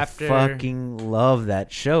 dude. I fucking love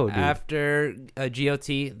that show, dude. After GOT,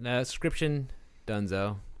 the subscription,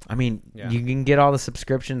 Dunzo. I mean, you can get all the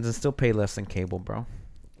subscriptions and still pay less than cable, bro.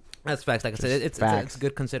 That's facts. Like I said, it's a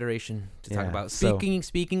good consideration to talk about.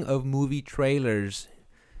 Speaking of movie trailers,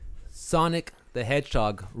 Sonic the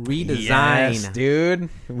Hedgehog redesign. Yes, dude.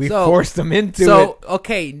 We forced them into it. So,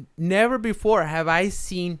 okay, never before have I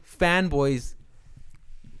seen fanboys...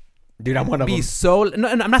 Dude, I'm one of them. No,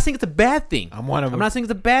 I'm not saying it's a bad thing. I'm one of them. I'm not saying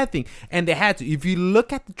it's a bad thing. And they had to. If you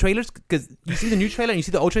look at the trailers, because you see the new trailer and you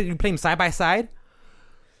see the old trailer, you play them side by side.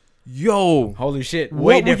 Yo, holy shit!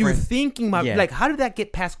 What were you thinking? Like, how did that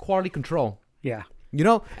get past quality control? Yeah. You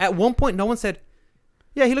know, at one point, no one said,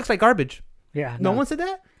 "Yeah, he looks like garbage." Yeah. No one said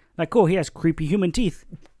that. Like, cool, he has creepy human teeth.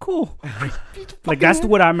 Cool. Like, that's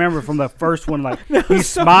what I remember from the first one. Like, he's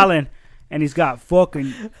smiling. And he's got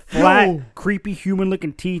fucking flat, creepy,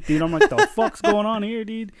 human-looking teeth, dude. I'm like, the fuck's going on here,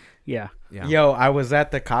 dude? Yeah. Yo, I was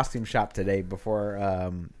at the costume shop today before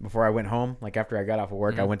I went home. Like, after I got off of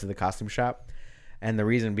work, I went to the costume shop. And the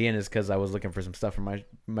reason being is because I was looking for some stuff for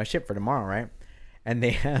my ship for tomorrow, right? And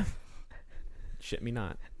they have... Shit me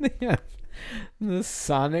not. They have the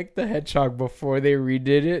Sonic the Hedgehog before they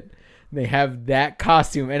redid it. They have that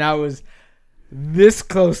costume. And I was... this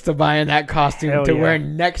close to buying that costume wear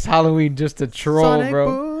next Halloween just to troll, Sonic bro.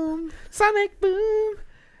 Boom. Sonic Boom.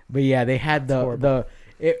 But yeah, they had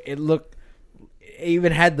it looked, it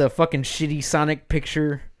even had the fucking shitty Sonic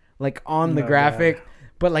picture like on the graphic,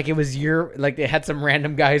 but like it was like they had some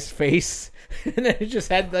random guy's face and then it just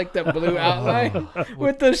had like the blue outline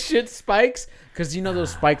with those shit spikes. Because you know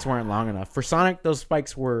those spikes weren't long enough. For Sonic, those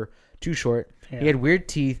spikes were too short. Yeah. He had weird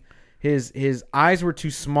teeth. His eyes were too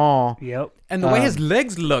small. Yep. And the way his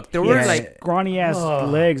legs looked, they were like scrawny ass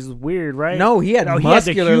legs. Weird, right? No, he had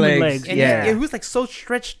muscular legs. And it was like so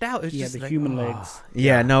stretched out. It's just the like, human legs.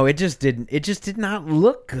 Yeah, no, it just didn't. It just did not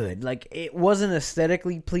look good. Like it wasn't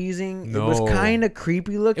aesthetically pleasing. No. It was kind of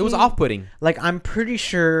creepy looking. It was off-putting. Like I'm pretty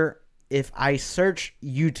sure if I search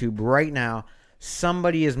YouTube right now,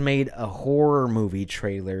 somebody has made a horror movie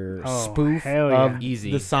trailer spoof of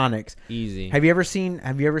the Sonics. Easy. Have you ever seen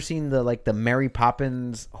the Mary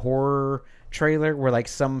Poppins horror trailer where like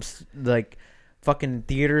some like fucking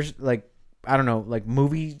theaters, like I don't know, like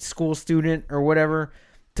movie school student or whatever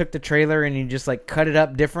took the trailer and he just like cut it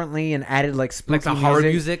up differently and added like spooky like some horror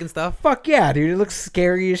music and stuff? Fuck yeah, dude. It looks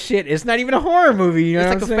scary as shit. It's not even a horror movie, you know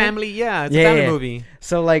what I'm saying? Family, it's a family movie.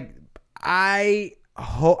 So like I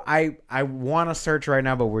want to search right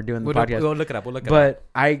now, but we're doing the podcast. We'll look it up. But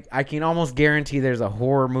I can almost guarantee there's a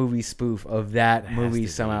horror movie spoof of that movie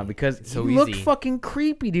somehow because it looked fucking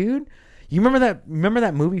creepy, dude. You remember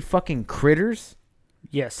that movie fucking Critters?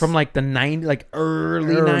 Yes. From like the 90s, like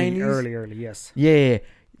early 90s? Early, yes. Yeah.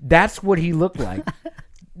 That's what he looked like.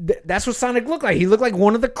 That's what Sonic looked like. He looked like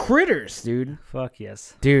one of the critters, dude. Fuck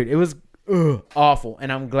yes. Dude, it was awful.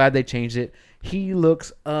 And I'm glad they changed it. He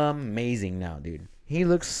looks amazing now, dude. He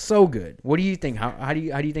looks so good. What do you think? How do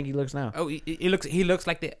you think he looks now? Oh, he looks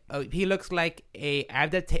like a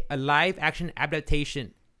live action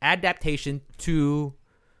adaptation to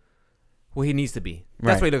what he needs to be.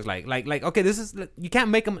 That's what he looks like. Like okay, this is you can't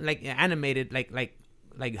make him like animated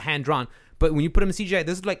like hand drawn, but when you put him in CGI,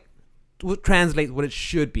 this is like what translates what it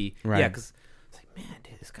should be. Right. Yeah, because it's like, man,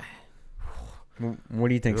 dude, this guy. What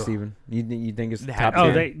do you think, Steven? You think it's top 10?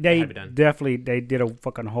 Oh, they definitely did a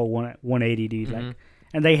fucking whole 180, dude. Mm-hmm. Like,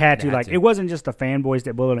 and they had to. It wasn't just the fanboys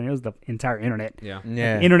that bullied him; it was the entire internet. Yeah.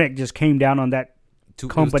 The internet just came down on that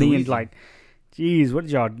company and like, geez, what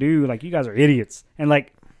did y'all do? Like, you guys are idiots. And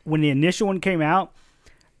like when the initial one came out,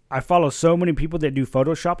 I follow so many people that do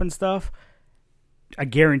Photoshop and stuff. I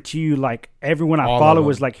guarantee you, like, everyone I follow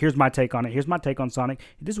was like, here's my take on it. Here's my take on Sonic.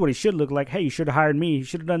 This is what he should look like. Hey, you should have hired me. You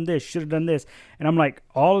should have done this. Should have done this. And I'm like,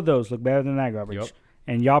 all of those look better than that garbage. Yep.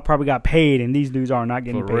 And y'all probably got paid, and these dudes are not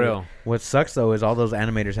getting paid. For real. What sucks, though, is all those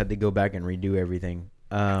animators had to go back and redo everything.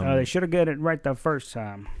 They should have got it right the first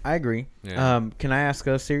time. I agree. Yeah. Can I ask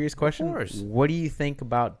a serious question? Of course. What do you think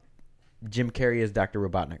about Jim Carrey as Dr.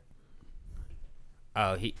 Robotnik?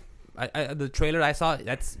 The trailer I saw,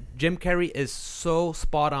 that's Jim Carrey is so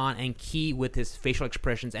spot on and key with his facial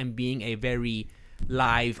expressions and being a very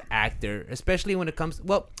live actor, especially when it comes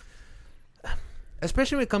to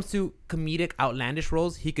comedic outlandish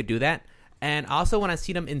roles. He could do that. And also when I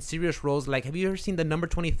see him in serious roles, like have you ever seen the Number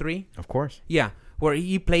 23? Of course. Yeah, where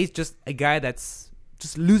he plays just a guy that's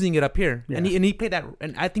just losing it up here, Yeah. and he played that,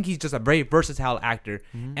 and I think he's just a very versatile actor,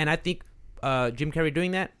 and I think Jim Carrey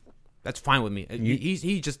doing that, that's fine with me. He's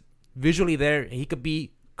just visually there. He could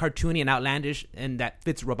be cartoony and outlandish, and that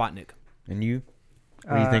fits Robotnik. And you?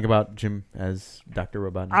 What do you think about Jim as Dr.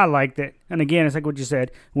 Robotnik? I liked it. And again, it's like what you said.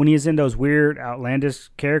 When he's in those weird, outlandish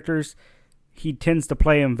characters, he tends to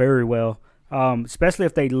play them very well. Especially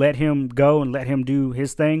if they let him go and let him do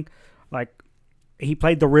his thing. Like, he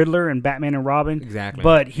played the Riddler in Batman and Robin. Exactly.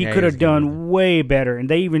 But he Yeah, could he's have good. done way better. And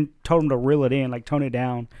they even told him to reel it in, like tone it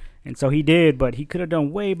down. And so he did, but he could have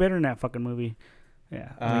done way better in that fucking movie.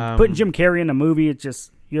 Yeah. I mean, putting Jim Carrey in a movie, it's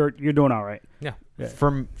just, you're doing all right. Yeah. Yeah.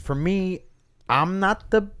 For me, I'm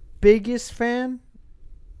not the biggest fan.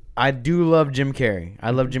 I do love Jim Carrey.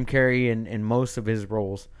 I love Jim Carrey in most of his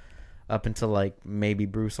roles, up until like maybe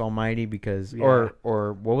Bruce Almighty, because Yeah.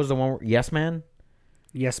 or what was the one? Yes Man.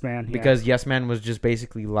 Yes, man. Yeah. Because Yes Man was just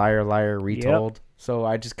basically liar, liar, retold. So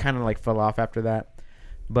I just kind of like fell off after that.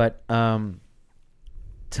 But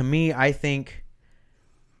to me, I think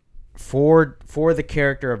for the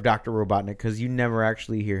character of Dr. Robotnik, because you never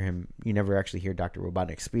actually hear Dr.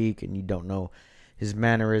 Robotnik speak, and you don't know his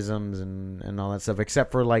mannerisms and all that stuff,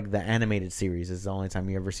 except for like the animated series is the only time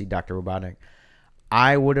you ever see Dr. Robotnik.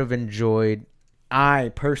 I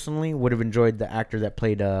personally would have enjoyed the actor that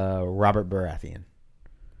played Robert Baratheon.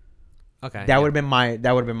 Okay. That would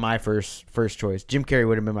have been my first choice. Jim Carrey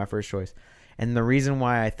would have been my first choice. And the reason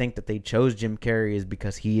why I think that they chose Jim Carrey is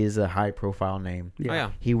because he is a high profile name. Oh,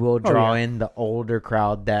 yeah. He will draw yeah. in the older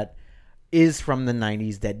crowd that is from the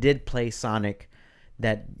 90s, that did play Sonic,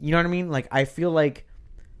 that, you know what I mean? Like, I feel like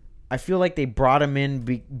they brought him in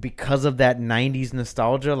because of that 90s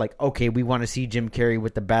nostalgia. Like, okay, we want to see Jim Carrey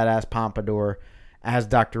with the badass pompadour as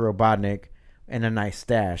Dr. Robotnik and a nice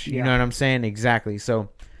stash. You Yeah. know what I'm saying? Exactly. So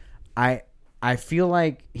I feel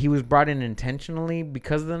like he was brought in intentionally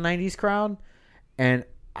because of the 90s crowd, and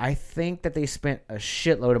I think that they spent a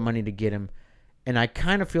shitload of money to get him, and I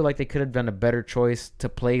kind of feel like they could have done a better choice to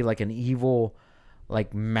play like an evil,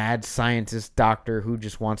 like mad scientist doctor who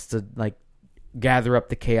just wants to like gather up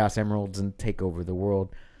the Chaos Emeralds and take over the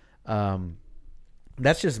world.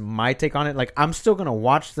 That's just my take on it. Like, I'm still going to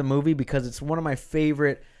watch the movie because it's one of my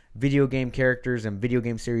favorite video game characters and video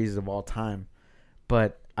game series of all time,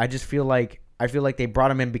 but I just feel like they brought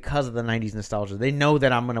him in because of the 90s nostalgia. They know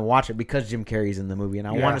that I'm going to watch it because Jim Carrey's in the movie, and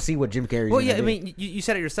I want to see what Jim Carrey's Well, going to do. I mean, you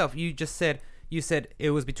said it yourself. You said it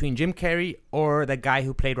was between Jim Carrey or the guy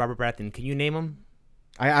who played Robert Baratheon. Can you name him?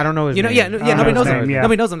 I don't know his name. Nobody knows him. Yeah.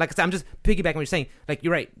 Nobody knows him. Like I said, I'm just piggybacking what you're saying. Like,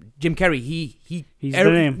 you're right. Jim Carrey, he's the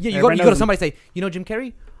name. Yeah, you Everybody go to knows somebody and say, you know Jim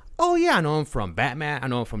Carrey? Oh yeah, I know him from Batman. I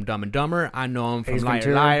know him from Dumb and Dumber. I know him from Ace Liar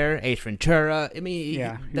Ventura. Liar, Ace Ventura. I mean,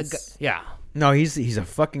 Yeah, yeah. No, he's a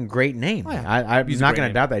fucking great name. Oh, yeah. I'm He's a not great going to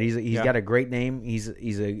name. doubt that. He's Yeah. got a great name. He's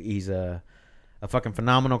a fucking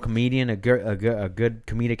phenomenal comedian, a good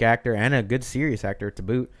comedic actor, and a good serious actor to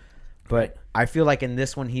boot. But Right. I feel like in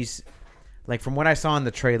this one, he's like, from what I saw in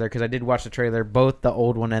the trailer, because I did watch the trailer, both the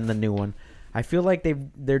old one and the new one. I feel like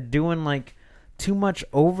they're doing like too much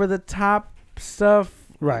over the top stuff,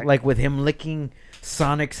 Right. Like with him licking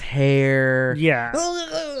Sonic's hair, Yeah.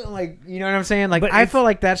 like, you know what I'm saying? Like, But I it's- felt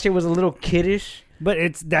like that shit was a little kiddish. But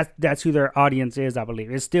that's who their audience is, I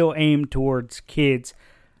believe. It's still aimed towards kids.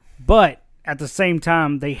 But at the same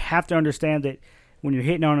time, they have to understand that when you're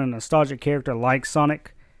hitting on a nostalgic character like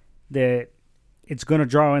Sonic, that it's going to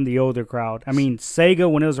draw in the older crowd. I mean,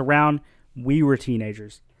 Sega, when it was around, we were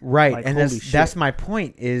teenagers. Right, Like, and holy that's shit. my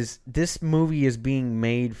point. Is this movie is being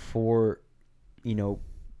made for, you know,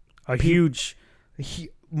 A huge...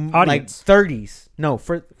 like Audience. 30s. No,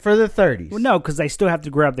 for the 30s. Well, no, because they still have to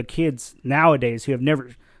grab the kids nowadays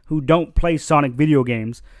who don't play Sonic video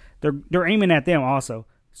games. They're aiming at them also.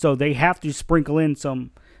 So they have to sprinkle in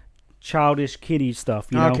some childish kiddie stuff,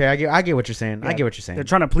 you know? Okay, I get what you're saying. I Yeah. get what you're saying. They're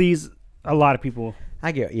trying to please a lot of people.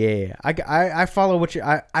 I get, yeah. I follow what you.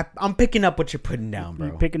 I'm picking up what you're putting down, bro.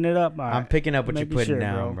 You picking it up? All I'm right. picking up what you're Making putting sure,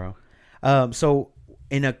 down, bro. So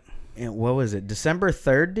in what was it? December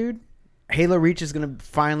 3rd, dude. Halo Reach is gonna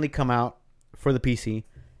finally come out for the PC.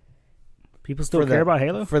 People still For care the- about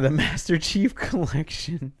Halo? For the Master Chief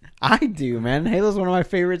Collection. I do, man. Halo's one of my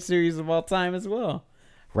favorite series of all time as well.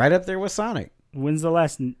 Right up there with Sonic. When's the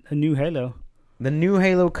last a new Halo? The new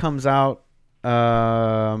Halo comes out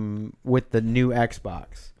with the new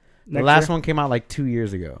Xbox. The Next last year? one came out like 2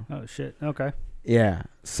 years ago. Oh, shit. Okay. Yeah.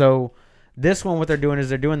 So this one, what they're doing is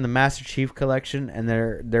they're doing the Master Chief Collection, and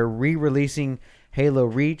they're re-releasing Halo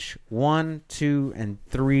Reach 1, 2, and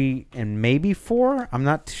 3, and maybe 4. I'm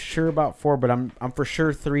not sure about 4, but I'm for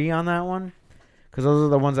sure 3 on that one. Because those are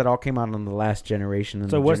the ones that all came out on the last generation.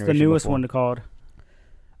 So what's the newest one called?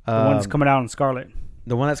 The one that's coming out on Scarlet.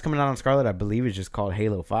 The one that's coming out on Scarlet, I believe, is just called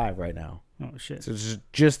Halo 5 right now. Oh, shit. So it's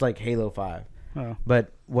just like Halo 5. Oh.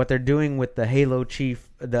 But what they're doing with the Halo Chief,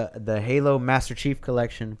 the Halo Master Chief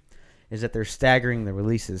Collection, is that they're staggering the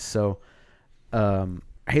releases. So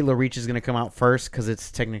Halo Reach is going to come out first because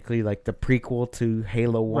it's technically like the prequel to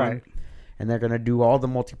Halo 1. Right. And they're going to do all the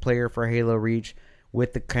multiplayer for Halo Reach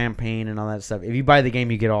with the campaign and all that stuff. If you buy the game,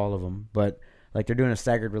 you get all of them. But like they're doing a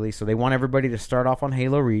staggered release. So they want everybody to start off on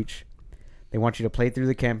Halo Reach. They want you to play through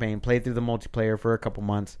the campaign, play through the multiplayer for a couple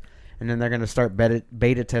months. And then they're going to start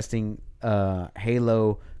beta testing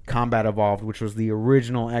Halo Combat Evolved, which was the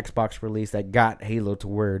original Xbox release that got Halo to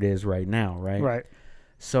where it is right now, right? Right.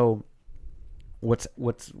 So what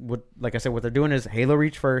like I said, what they're doing is Halo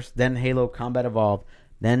Reach first, then Halo Combat Evolved,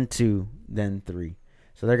 then 2, then 3.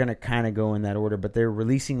 So they're going to kind of go in that order, but they're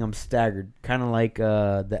releasing them staggered, kind of like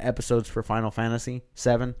the episodes for Final Fantasy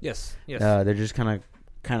 7. Yes. They're just kind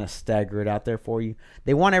of stagger it out there for you.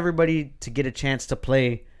 They want everybody to get a chance to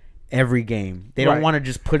play every game. They don't want to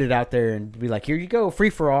just put it out there and be like, here you go, free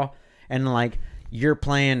for all. And like, you're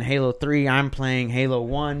playing Halo 3, I'm playing Halo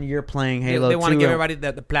 1, you're playing Halo 2. They want to give everybody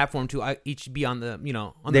the platform to each be on the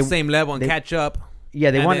the same level and catch up.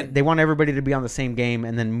 Yeah, they want everybody to be on the same game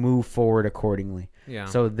and then move forward accordingly. Yeah.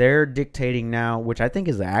 So they're dictating now, which I think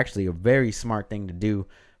is actually a very smart thing to do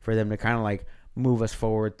for them to kind of like move us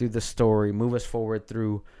forward through the story, move us forward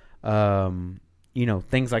through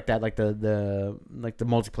things like that, like the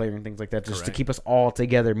multiplayer and things like that, just to keep us all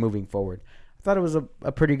together moving forward. I thought it was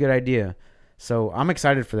a pretty good idea. So I'm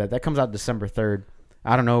excited for that. That comes out December 3rd.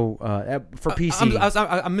 I don't know for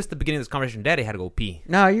PC. I missed the beginning of this conversation. Daddy had to go pee.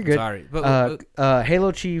 No, you're good. Sorry. But,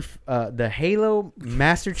 Halo Chief, the Halo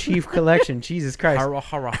Master Chief Collection. Jesus Christ.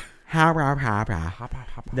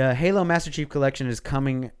 The Halo Master Chief Collection is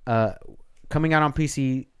coming out on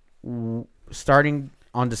PC starting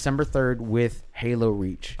on December 3rd with Halo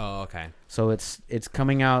Reach. Oh, okay. So it's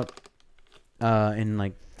coming out in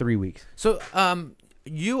like 3 weeks. So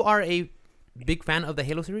you are a big fan of the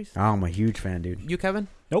Halo series? Oh, I'm a huge fan, dude. You, Kevin?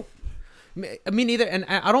 Nope. Me neither. And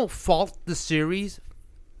I don't fault the series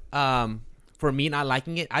for me not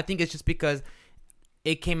liking it. I think it's just because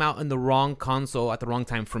it came out in the wrong console at the wrong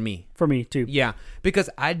time for me. For me, too. Yeah, because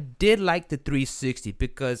I did like the 360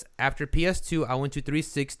 because after PS2, I went to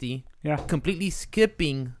 360. Yeah. Completely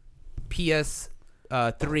skipping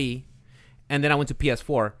PS3, and then I went to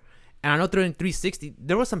PS4. And I know during 360,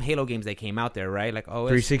 there were some Halo games that came out there, right? Like OS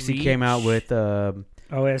 360 Reach. came out with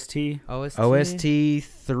OST,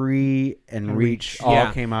 3, and Reach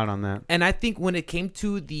all came out on that. And I think when it came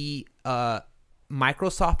to the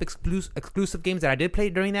Microsoft exclusive games that I did play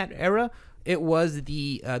during that era, it was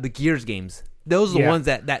the Gears games. Those are the ones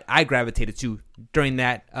that I gravitated to during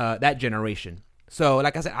that generation. So,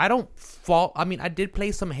 like I said, I don't fault. I mean, I did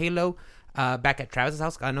play some Halo back at Travis's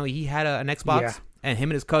house. I know he had an Xbox. Yeah. And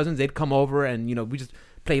him and his cousins, they'd come over and, we just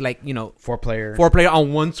play like, 4-player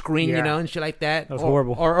on one screen, and shit like that. That was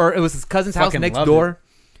horrible. Or it was his cousin's house Fucking next loved door.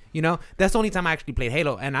 That's the only time I actually played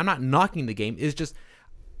Halo. And I'm not knocking the game. It's just,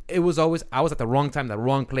 it was always, I was at the wrong time, the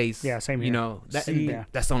wrong place. Yeah, same here. That's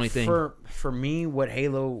the only thing. For me, what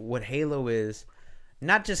Halo is,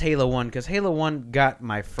 not just Halo 1, because Halo 1 got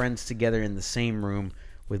my friends together in the same room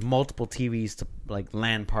with multiple TVs to like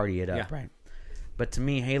LAN party it up, right? But to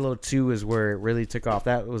me, Halo 2 is where it really took off.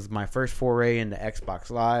 That was my first foray into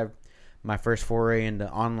Xbox Live, my first foray into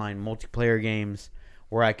online multiplayer games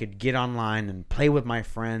where I could get online and play with my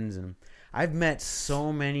friends. And I've met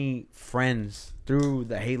so many friends through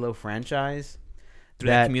the Halo franchise. Through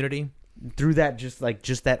that community? Through that, just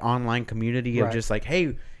that online community of just like,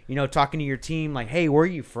 hey, talking to your team, like, hey, where are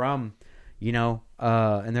you from?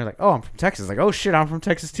 And they're like, oh, I'm from Texas. Like, oh, shit, I'm from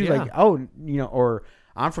Texas too. Yeah. Like, oh, or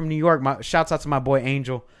I'm from New York. Shouts out to my boy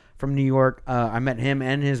Angel from New York. I met him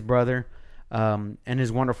and his brother and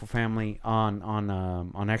his wonderful family on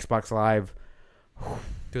Xbox Live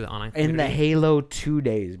Through the online in the Halo 2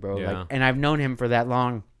 days, bro. Yeah. Like, and I've known him for that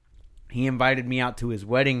long. He invited me out to his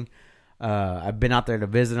wedding. I've been out there to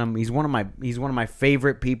visit him. He's one of my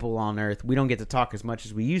favorite people on earth. We don't get to talk as much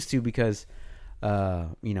as we used to because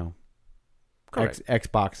Xbox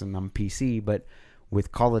and I'm PC, but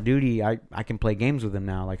with Call of Duty, I can play games with him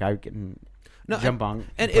now. Like I can jump on.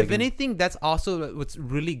 And if anything, that's also what's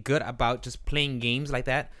really good about just playing games like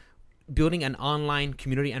that, building an online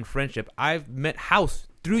community and friendship. I've met House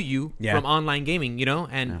through you Yeah. from online gaming, you know,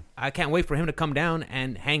 and Yeah. I can't wait for him to come down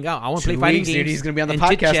and hang out. I want to play Two fighting weeks, games. dude. He's gonna be on the and podcast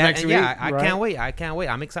chit-chat, next and week. Yeah, I Right. can't wait. I can't wait.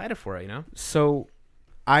 I'm excited for it, you know. So,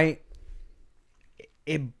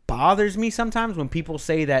 it bothers me sometimes when people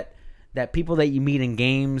say that people that you meet in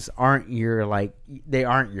games aren't your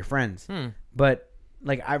friends. But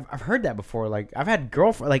like I've heard that before. Like I've had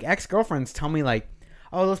ex-girlfriends tell me like,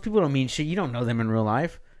 "Oh, those people don't mean shit. You don't know them in real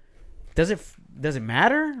life." Does it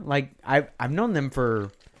matter? Like I've known them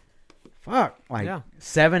for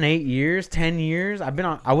 7, 8 years, 10 years. I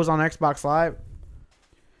was on Xbox Live.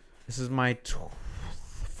 This is my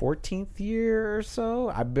 14th year or so.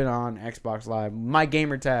 I've been on Xbox Live, my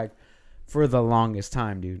gamer tag, for the longest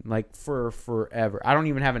time, dude. Like for forever. I don't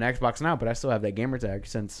even have an Xbox now, but I still have that gamer tag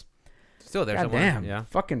since Still there somewhere. goddamn, Yeah.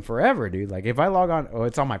 fucking forever, dude. Like if I log on,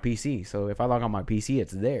 it's on my PC. So if I log on my PC,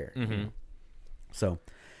 it's there. Mm-hmm. So,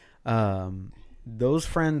 those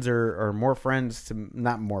friends are more friends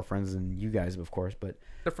not more friends than you guys, of course, but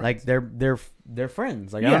They're friends. like they're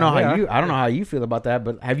friends. Like I Yeah, don't know yeah. I don't know how you feel about that,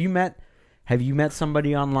 but have you met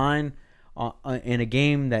somebody online in a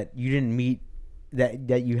game that you didn't meet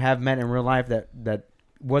that you have met in real life that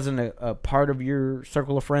wasn't a part of your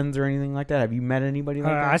circle of friends or anything like that? Have you met anybody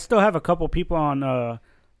like I that? still have a couple people on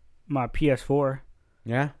my PS4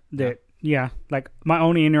 Yeah. like my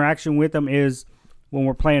only interaction with them is when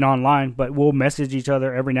we're playing online, but we'll message each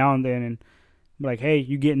other every now and then and be like, hey,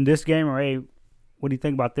 you getting this game? Or hey, what do you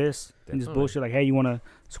think about this? And just Definitely. bullshit like, hey, you want to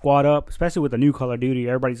squad up? Especially with the new Call of Duty,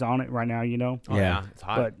 everybody's on it right now, you know. Oh, Yeah. yeah. It's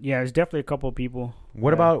hot. But yeah, it's definitely a couple of people.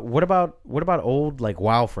 What Yeah. about old like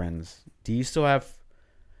WoW friends? Do you still have?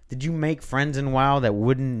 Did you make friends in WoW that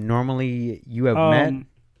wouldn't normally you have met?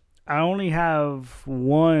 I only have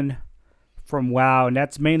one from WoW, and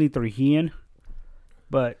that's mainly through Ian.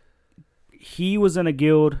 But he was in a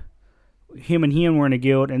guild. Him and Ian were in a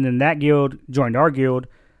guild, and then that guild joined our guild.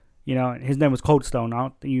 You know, his name was Coldstone. I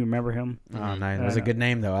don't think you remember him. Oh, nice. That's a good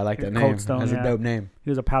name though. I like that name. Coldstone, That's yeah. a dope name. He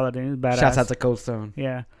was a paladin. He was badass. Shouts out to Coldstone.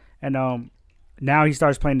 Yeah, and now he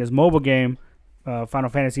starts playing this mobile game, Final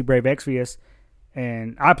Fantasy Brave Exvius,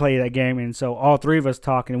 and I play that game, and so all three of us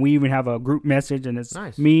talk, and we even have a group message, and it's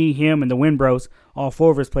Nice. me, him, and the Wind Bros. All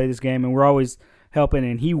four of us play this game, and we're always helping,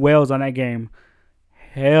 and he wails on that game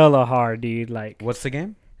hella hard, dude. Like What's the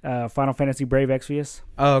game? Final Fantasy Brave Exvius,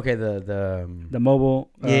 Oh, okay. The the mobile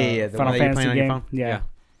the Final one that you're Fantasy playing on your game. phone? Yeah. Yeah.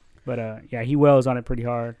 But yeah, he wails on it pretty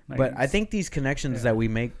hard. Like, But I think these connections yeah. that we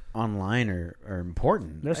make online are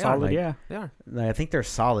important. they're They are, solid. like- Yeah. They are. Like, I think they're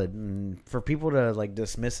solid, and for people to like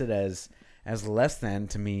dismiss it as less than,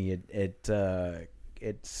 to me,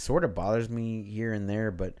 it sort of bothers me here and there.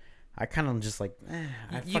 But I kind of just like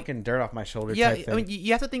I You- fucking dirt off my shoulder. Yeah, type thing. I mean,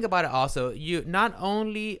 you have to think about it also. You not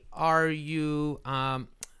only are you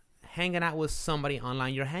hanging out with somebody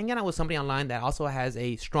online, you're hanging out with somebody online that also has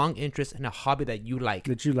a strong interest in a hobby that you like.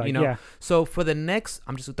 That you like, you know? yeah. So for the next,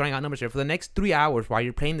 I'm just throwing out numbers here. For the next 3 hours while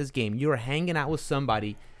you're playing this game, you're hanging out with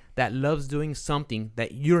somebody that loves doing something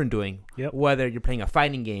that you're doing. Yep. Whether you're playing a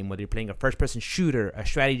fighting game, whether you're playing a first-person shooter, a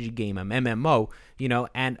strategy game, an MMO, you know,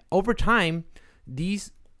 and over time,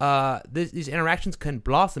 these interactions can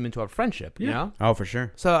blossom into a friendship, you know? Oh, for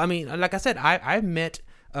sure. So, I mean, like I said, I've met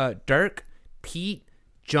Dirk, Pete,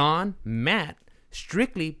 John, Matt,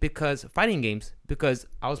 strictly because fighting games. Because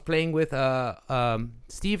I was playing with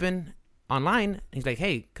Steven online. And he's like,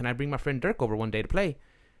 hey, can I bring my friend Dirk over one day to play?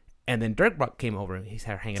 And then Dirk came over and he's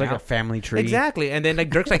hanging It's like out. a family tree. Exactly. And then like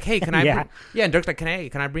Dirk's like, hey, can I? Yeah. And Dirk's like,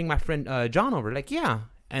 can I bring my friend John over? Like, yeah.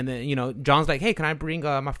 And then John's like, hey, can I bring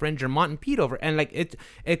my friend Jermont and Pete over? And like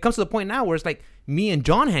it comes to the point now where it's like me and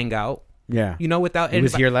John hang out. Yeah. Without He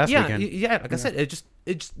was here last yeah, weekend. Yeah, like I said, it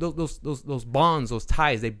just those bonds, those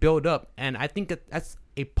ties, they build up, and I think that's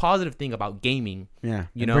a positive thing about gaming. Yeah.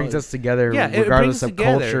 You It know, brings us together, Yeah, it regardless brings of us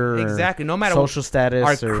together. culture, or Exactly. No matter social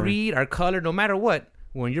status, our or creed, our color, no matter what.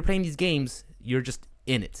 When you're playing these games, you're just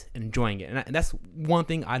in it, enjoying it, and that's one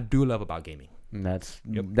thing I do love about gaming. And that's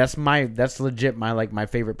Yep. that's legit my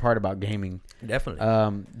favorite part about gaming.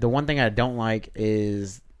 Definitely. The one thing I don't like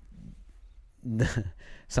is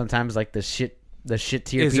sometimes like the shit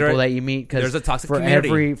tier Is there people a- that you meet, because there's a toxic for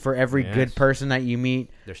community. every Yes. good person that you meet,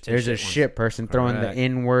 There's there's a ones. shit person throwing the Correct.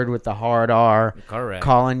 N word with the hard R, Correct.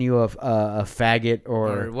 calling you a faggot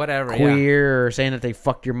or or whatever. Yeah. queer, or saying that they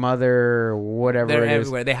fucked your mother or whatever They're it is.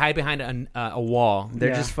 everywhere. They hide behind a wall. They're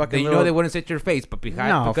Yeah. just fucking. You know little- they wouldn't sit your face, but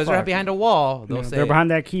No, because they're fuck. behind a wall, they'll Yeah, say they're behind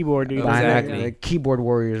that keyboard, dude. behind that- Exactly. the keyboard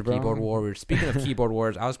warriors, bro. keyboard warriors. Speaking of keyboard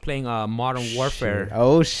warriors, I was playing Modern Warfare Shit.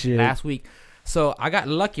 Oh shit! last week, so I got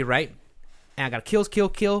lucky, right? And I got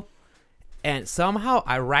kill, and somehow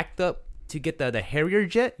I racked up to get the Harrier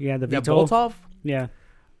jet, Yeah, the the VTOL. Boltov. Yeah.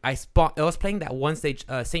 I was playing that one stage,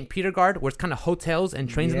 St. Peter Guard, where it's kind of hotels and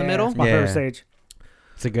trains in the middle. It's my Yeah. favorite stage.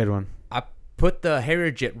 It's a good one. I put the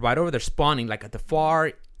Harrier jet right over there, spawning like at the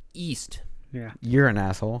far east. Yeah. You're an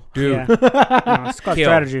asshole. Dude, Yeah. No, it's called Kill.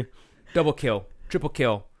 strategy. double kill, triple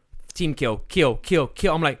kill, team kill.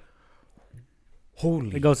 I'm like,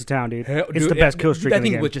 holy. It goes to town, dude. hell, It's dude, the best kill streak That in the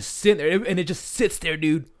thing game. would just sit there, and it just sits there,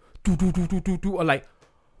 dude. Do. Like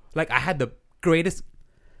I had the greatest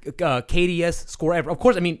KDS score ever. Of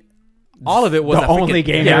course, I mean, all of it was The a only freaking,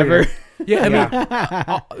 game yeah, ever.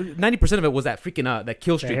 Yeah, I mean, 90% of it was that freaking that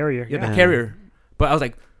kill streak, Harrier, yeah, yeah. the carrier. But I was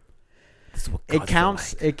like, this is what It God's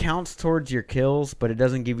counts. like. It counts towards your kills, but it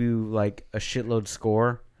doesn't give you like a shitload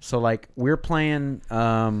score. So like we're playing,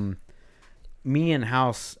 me and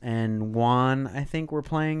House and Juan, I think we're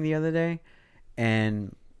playing the other day,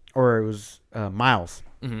 or it was Miles.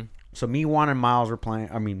 Mm-hmm. So me, Juan, and Miles were playing.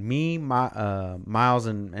 I mean, Miles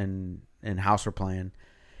and House were playing,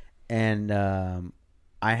 and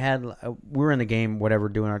I had we were in the game, whatever,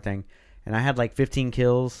 doing our thing, and I had like 15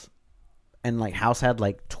 kills. And like House had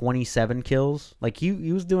like 27 kills. Like he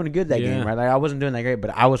was doing good that game, right? Like I wasn't doing that great, but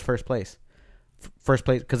I was first place. First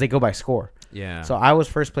place because they go by score. Yeah. So I was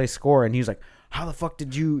first place score, and he was like, "How the fuck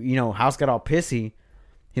did you?" You know, House got all pissy.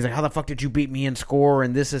 He's like, "How the fuck did you beat me in score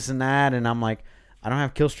and this and that?" And I'm like, "I don't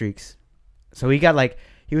have kill streaks." So he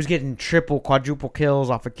was getting triple, quadruple kills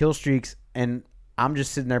off of kill streaks, and I'm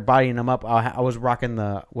just sitting there bodying him up. I was rocking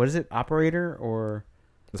the operator or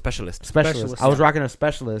The specialist. specialist. I was rocking a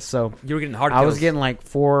specialist, so. You were getting hard. I was kills. getting like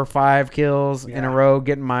 4 or 5 kills in a Yeah. row,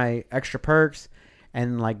 getting my extra perks,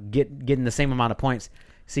 and like getting the same amount of points.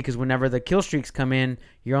 See, because whenever the kill streaks come in,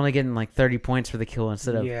 you're only getting like 30 points for the kill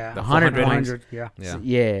instead of 100 points. 100, yeah. Yeah.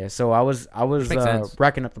 Yeah, so I was Makes sense.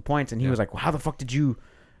 racking up the points, and he Yeah. was like, well, "How the fuck did you?"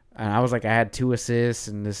 And I was like, "I had 2 assists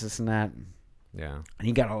and this and that." Yeah. And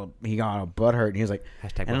he got all butthurt, and he was like,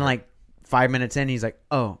 Hashtag. and then like 5 minutes in, he's like,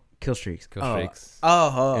 "Oh, kill streaks, Kill oh, streaks.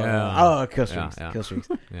 oh, kill Yeah, streaks, yeah. kill streaks."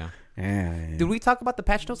 Yeah. Yeah. Did we talk about the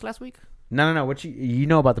patch notes last week? No. What you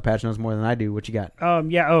know about the patch notes more than I do. What you got?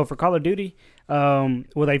 For Call of Duty, well,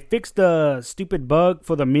 they fixed the stupid bug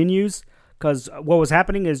for the menus, because what was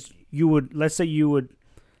happening is let's say you would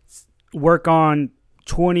work on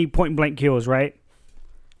 20 point blank kills, right?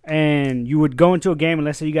 And you would go into a game, and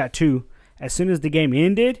let's say you got 2. As soon as the game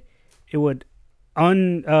ended, it would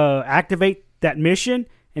activate that mission,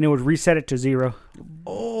 and it would reset it to 0.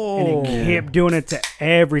 Oh. And it kept doing it to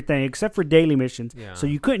everything except for daily missions. Yeah. So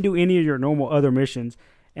you couldn't do any of your normal other missions.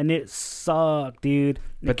 And it sucked, dude.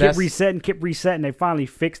 But It that's- kept resetting. They finally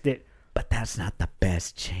fixed it. But that's not the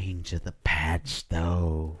best change of the patch,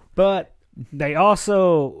 though. But they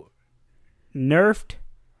also nerfed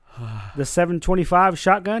the 725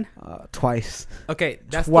 shotgun. Twice. Okay,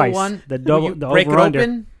 that's Twice. the one. The double- when you the break it over-under.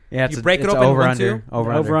 open. Yeah, You break it it's open, over 1, under, 2?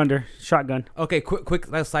 over under. Shotgun. Okay, quick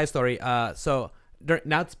little side story. So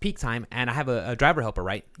now it's peak time, and I have a driver helper,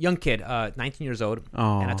 right? Young kid, 19 years old.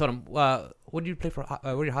 Oh. And I told him, what do you play for? What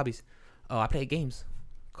are your hobbies? Oh, I play games.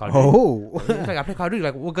 Call of Duty. Oh. He's like, I play Call of Duty.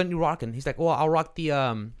 Like, what gun you rocking? He's like, well, I'll rock the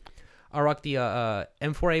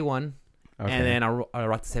M4A1, Okay. and then I'll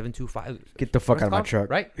rock the 725. Get the fuck What's out it of my called? truck.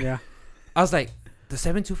 Right? Yeah. I was like, the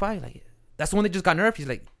 725, like that's the one that just got nerfed. He's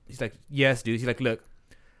like, yes, dude. He's like, look,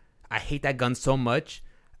 I hate that gun so much.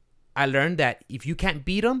 I learned that if you can't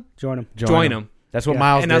beat him, Join them. join him. That's what Yeah.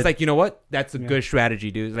 Miles And did. I was like, you know what? That's a Yeah. good strategy,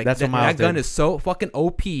 dude. Like That's what that, Miles that gun did. is so fucking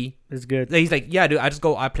OP. It's good. Like, he's like, yeah, dude. I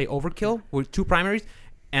play Overkill with 2 primaries,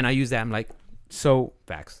 and I use that. I'm like, so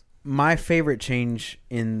facts. my favorite change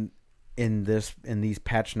in these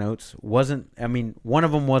patch notes wasn't. I mean, one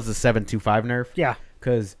of them was the 725 nerf. Yeah.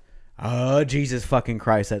 Because, Jesus fucking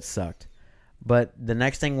Christ, that sucked. But the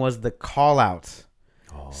next thing was the call outs.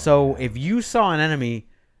 So if you saw an enemy,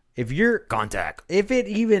 if it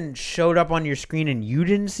even showed up on your screen and you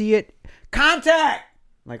didn't see it, contact,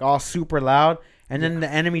 like all super loud, and then the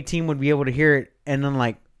enemy team would be able to hear it and then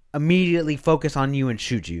like immediately focus on you and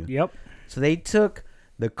shoot you. Yep. So they took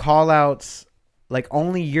the call outs, like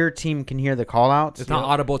only your team can hear the call outs. It's not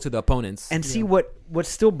audible to the opponents. And see what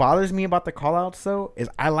still bothers me about the call outs though is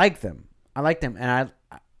I like them. And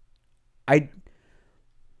I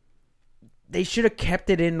they should have kept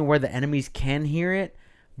it in where the enemies can hear it,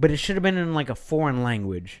 but it should have been in like a foreign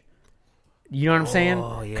language. You know what I'm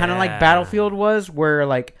saying? Kind of like yeah. Battlefield was, where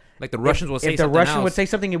like the Russians will say if the something Russian else. would say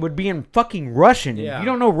something, it would be in fucking Russian. Yeah. If you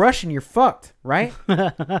don't know Russian, you're fucked, right?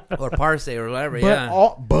 or Parse or whatever. But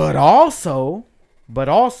Yeah. but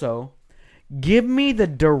also, give me the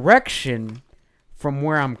direction from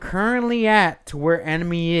where I'm currently at to where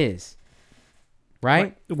enemy is.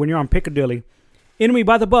 Right? When you're on Piccadilly, enemy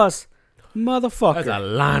by the bus. Motherfucker. There's a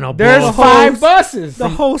line of There's bullets. 5 buses. The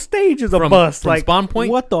whole stage is a from- bus. from Like spawn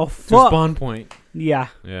point What the to fuck? spawn point. Yeah.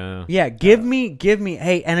 Yeah. Yeah, give me.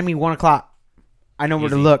 Hey, enemy 1 o'clock. I know where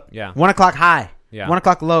to Easy. look. Yeah. 1 o'clock high. Yeah. 1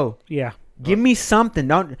 o'clock low. Yeah. Give me something.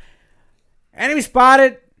 Don't. Enemy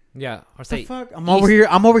spotted. Yeah. Or The say fuck? I'm over here.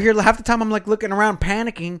 I'm over here. Half the time I'm like looking around,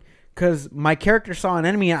 panicking because my character saw an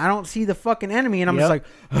enemy and I don't see the fucking enemy, and I'm just like,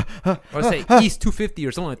 or say East 250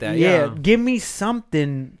 or something like that. yeah. Yeah. Give me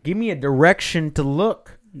something. Give me a direction to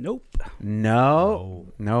look. Nope. No.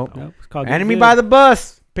 Nope. Nope. It's called Get Enemy Good. by the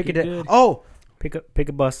bus. Pick Get it. good. Oh. Pick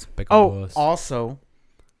a bus. Also,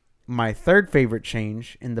 my third favorite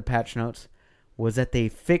change in the patch notes was that they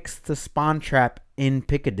fixed the spawn trap in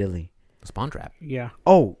Piccadilly. Spawn trap. Yeah.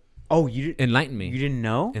 Oh, you Enlighten me. you didn't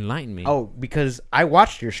know? Enlighten me. Oh, because I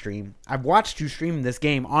watched your stream. I've watched you stream this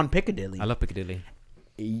game on Piccadilly. I love Piccadilly.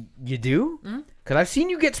 You do? Because I've seen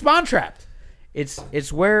you get spawn trapped.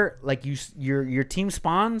 It's where like your team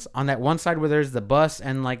spawns on that one side where there's the bus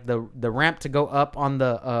and like the ramp to go up on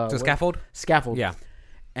the Scaffold. scaffold. Yeah.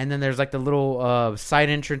 And then there's like the little side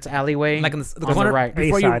entrance alleyway, Like in the on corner the right.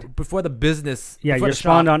 before A side. before the business. Yeah, before you're the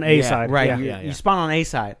spawned shop. on A Yeah, side. right? Yeah. You, Yeah, you yeah. spawn on A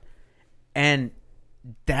side, and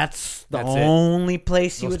that's the That's it. only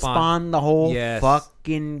place you Go would spawn. spawn the whole Yes.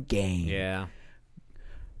 fucking game. Yeah.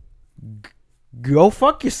 Go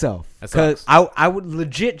fuck yourself. That Because sucks. I would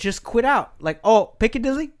legit just quit out. Like, oh,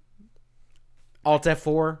 Piccadilly, Alt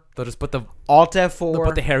F4, They'll just put the Alt they'll F4.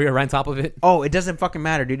 put the Harrier right on top of it. Oh, it doesn't fucking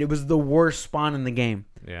matter, dude. It was the worst spawn in the game.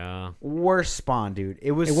 Yeah. Worst spawn, dude. It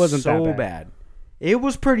It wasn't so that bad. bad. It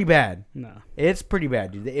was pretty bad. No. It's pretty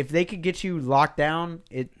bad, dude. If they could get you locked down,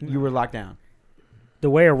 you were locked down. The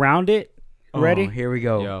way around it. Ready? Oh, here we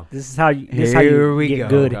go. Yo. This is how you. This is Here how you we get go.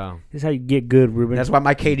 good. Go. This is how you get good, Ruben. That's why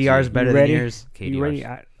my KDR is better You than ready? yours. You ready?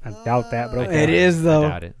 I doubt that, but okay. It is I though.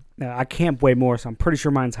 doubt it. No, I can't weigh more, so I'm pretty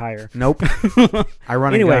sure mine's higher. Nope. I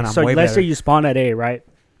run a Anyway, gun. I'm so way let's better. say you spawn at A, right?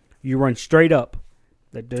 You run straight up.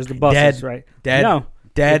 There's the buses, Dead. right? Dead. No.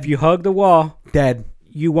 Dead. If you hug the wall, Dead.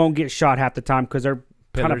 you won't get shot half the time because they're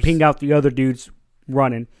trying to Pillars. ping out the other dudes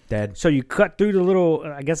running. Dead. So you cut through the little,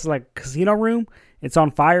 I guess it's like casino room. It's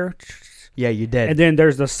on fire. Yeah, you're dead. And then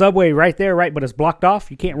there's the subway right there, right? But it's blocked off.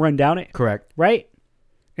 You can't run down it, Correct. right?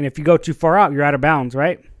 And if you go too far out, you're out of bounds,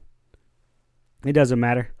 right? It doesn't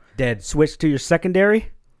matter. Dead. Switch to your secondary,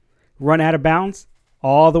 run out of bounds,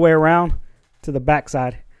 all the way around to the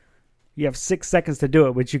backside. You have 6 seconds to do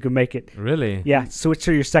it, but you can make it. Really? Yeah, switch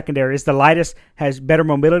to your secondary. It's the lightest, has better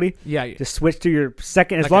mobility. Yeah. Just switch to your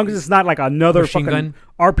second, as Like long a as it's not like another machine fucking gun?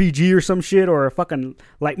 RPG or some shit or a fucking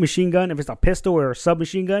light machine gun. If it's a pistol or a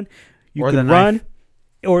submachine gun, you Or can the run, knife.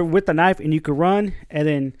 or with the knife, and you can run, and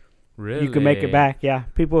then Really? you can make it back. Yeah,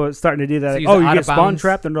 people are starting to do that. So Like, you oh, get you out get of spawn bounds?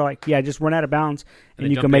 trapped, and they're like, yeah, just run out of bounds, And and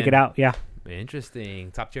then you can jump make in. it out. Yeah,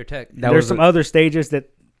 Interesting. Top tier tech. That there's was some a- other stages that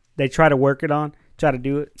they try to work it on, try to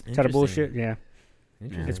do it, try to Interesting. bullshit. Yeah,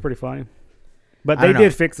 Interesting. it's pretty funny. But I they don't know.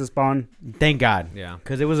 did fix the spawn. Thank God. Yeah.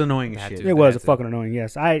 Because it was annoying as Had shit. to. It was That's it. fucking annoying.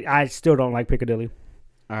 Yes, I still don't like Piccadilly,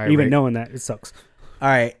 All right, even Rick. knowing that it sucks. All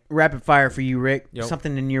right, rapid fire for you, Rick. Yo.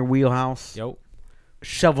 Something in your wheelhouse. Yo.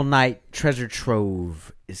 Shovel Knight Treasure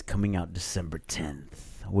Trove is coming out December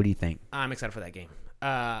 10th. What do you think? I'm excited for that game.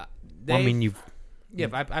 I mean, you've Yeah,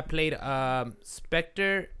 I played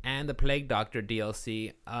Spectre and the Plague Doctor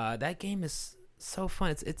DLC. That game is so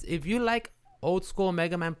fun. It's if you like old school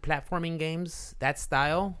Mega Man platforming games, that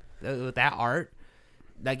style, with that art,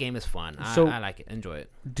 that game is fun. So- I like it. Enjoy it.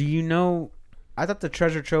 do you know? I thought the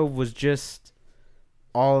Treasure Trove was just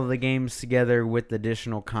all of the games together with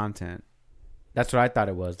additional content. That's what I thought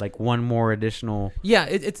it was. Like one more additional. Yeah,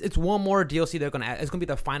 it's one more DLC they're gonna add. It's gonna be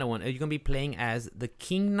the final one. You're gonna be playing as the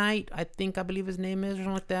King Knight, I believe his name is, or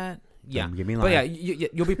something like that. Yeah, Don't get me but yeah, lying.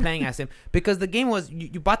 you'll be playing as him because the game was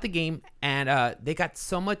you bought the game and they got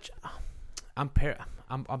so much. I'm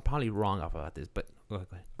probably wrong off about this, but go ahead.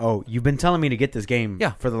 Oh, you've been telling me to get this game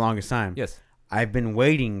Yeah. for the longest time. Yes. I've been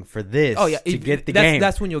waiting for this Oh yeah, to get the that's, game.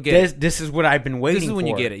 That's when you'll get this, it. this is what I've been waiting for. This is when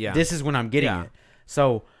you get it, yeah. This is when I'm getting Yeah. it.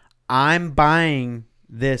 So I'm buying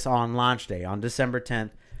this on launch day, on December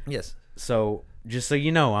 10th. Yes. So just so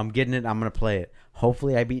you know, I'm getting it. I'm going to play it.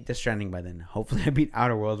 Hopefully I beat Death Stranding by then. Hopefully I beat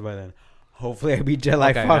Outer Worlds by then. Hopefully I beat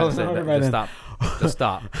Jedi Okay, Fallen that's it. Order by Just then. stop. Just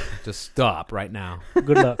stop. Just stop right now.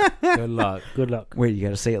 Good luck. Good luck. Good luck. Wait, you got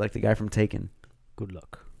to say it like the guy from Taken. Good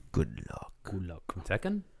luck. Good luck. Good luck.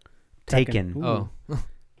 Tekken? Taken. Ooh. Oh,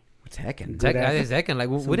 Tekken. Good ass- Tekken. Like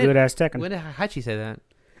Some when good did ass Tekken. Hachi say that?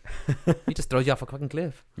 He just throws you off a fucking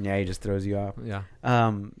cliff. Yeah, he just throws you off. Yeah.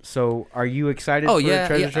 So are you excited Oh for yeah,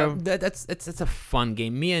 Treasure yeah. Trove? It's a fun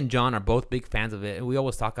game. Me and John are both big fans of it, and we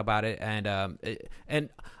always talk about it. And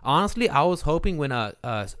honestly, I was hoping when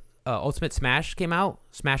Ultimate Smash came out,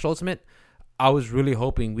 Smash Ultimate, I was really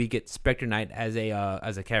hoping we get Spectre Knight as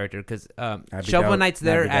a character because That'd be Shovel dope. Knight's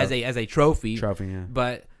That'd there be as a trophy. Yeah.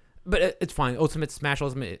 But it's fine. Ultimate Smash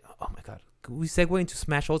Ultimate. Oh my god, can we segue into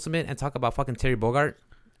Smash Ultimate and talk about fucking Terry Bogard?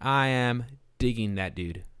 I am digging that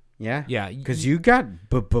dude. Yeah? Yeah, Because you got...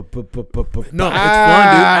 no, it's fun,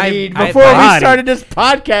 dude. Before we started this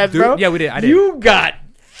podcast, Dude, bro. yeah, we did. I did. You got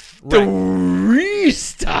Right.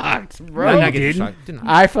 restocked, bro. No, you I get didn't. shocked. Didn't.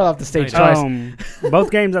 I fell off the stage No, twice.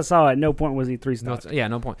 Both games I saw at no point was he 3 No, stars. it's- yeah,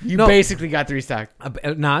 no point. You no, basically got 3 stock.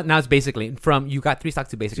 now it's basically from you got 3 stocks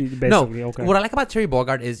to basically. Basically, No, okay. what I like about Terry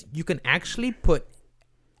Bogard is you can actually put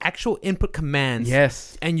actual input commands.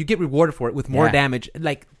 Yes. And you get rewarded for it with more Yeah. damage.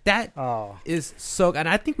 Like that Oh, is so. And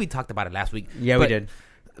I think we talked about it last week. Yeah, we did.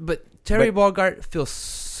 But Terry Bogard feels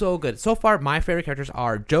so good. So far, my favorite characters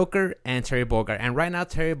are Joker and Terry Bogard. And right now,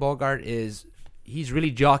 Terry Bogard he's really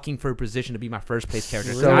jockeying for a position to be my first place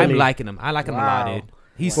character. So Really? I'm liking him. I like him a lot, Wow. dude.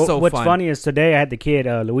 He's Well, so what's fun. funny is today I had the kid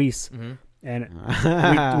Luis, Mhm.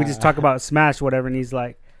 and we just talk about Smash, whatever, and he's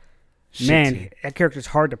like, "Man, that character's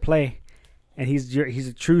hard to play." And he's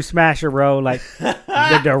a true smasher, bro. Like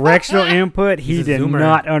the directional input, he He's a did zoomer.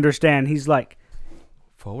 not understand. He's like,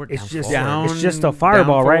 Forward, it's down, just forward. it's just a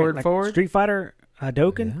fireball, down, right? forward, Like forward. Street Fighter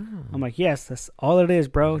Hadouken. Yeah. I'm like, yes, that's all it is,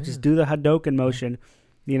 bro. Just do the Hadouken motion,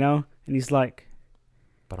 you know. And he's like,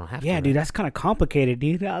 But I don't have yeah, to. dude, that's kind of complicated,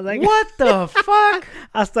 dude. I was like, What the fuck?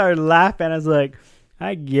 I started laughing. I was like,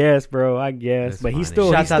 I guess, bro. I guess. That's But he's funny.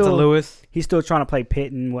 still Shouts out to Lewis. he's still trying to play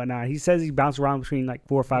Pit and whatnot. He says he bounced around between like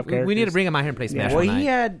 4 or 5 characters. We need to bring him out here and play Yeah. Smash. Well, one he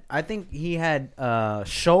night. I think he had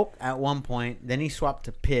Shulk at one point. Then he swapped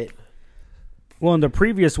to Pit. Well, in the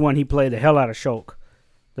previous one, he played the hell out of Shulk.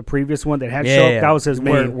 The previous one that had Yeah, Shulk, yeah. that was his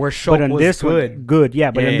main. Where But Shulk in was this good. one, good, yeah.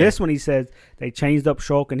 But Yeah, in yeah. this one, he says they changed up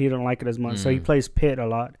Shulk and he don't like it as much, so he plays Pit a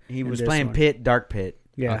lot. He in was this playing one. Pit, Dark Pit.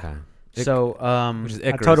 Yeah. Okay. So, Which is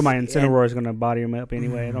I told him my Icarus. Incineroar is gonna body him up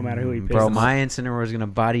anyway. It don't matter who he picks. Bro, him up. my Incineroar is gonna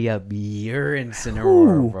body up your Incineroar,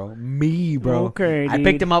 Who? bro. Me, bro. Okay, I dude.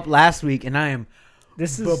 picked him up last week, and I am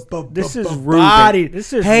This is Ruben. bodied.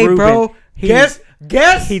 This is Hey, Ruben. bro. He- Guess.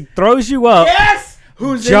 He throws you up, Guess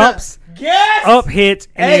who's jumps, Guess. up hits,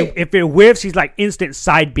 and Hey. then if it whiffs, he's like instant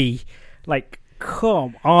side B. Like,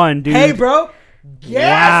 come on, dude. Hey, bro.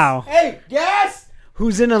 Guess. Wow. Hey, guess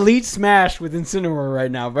who's in Elite Smash with Incineroar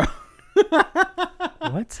right now, bro?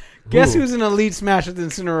 What? Guess Who? who's in Elite Smash with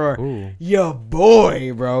Incineroar? Ooh. Your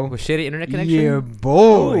boy, bro. With shitty internet connection? Your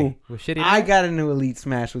boy. With shitty I internet? got a new Elite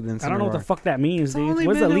Smash with Incineroar. I don't know what the fuck that means, It's dude. only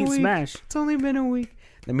What's been a Elite week. Smash? It's only been a week.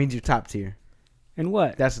 That means you're top tier. And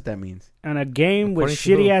what? That's what that means. And a game with According to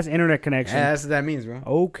who? shitty ass internet connection. Yeah, that's what that means, bro.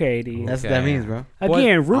 Okay, dude. That's what that Okay. means, bro.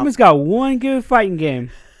 Again, Ruben's got one good fighting game.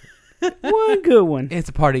 One good one. It's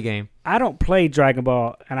a party game. I don't play Dragon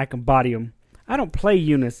Ball and I can body him. I don't play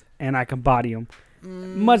Eunice and I can body him.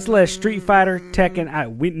 Much less Street Fighter, Tekken.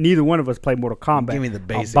 Neither one of us play Mortal Kombat. Give me the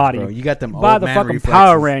basics, I'll body bro. him. You got them Buy old the man fucking reflexes.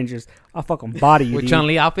 Power Rangers. I'll fucking body you, With dude. Chun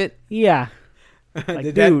Li outfit? Yeah. Like,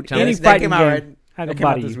 Did dude, that, any that fighting came out game, right? I That can came out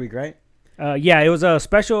body this you. week, right? Yeah, it was a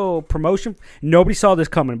special promotion. Nobody saw this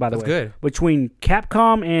coming, by the That's way. good. Between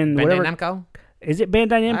Capcom and Bandai whatever. Namco? Is it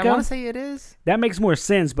Bandai I want Namco? to say it is. That makes more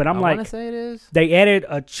sense, but I'm I want like, to say it is. they added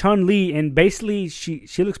a Chun-Li, and basically she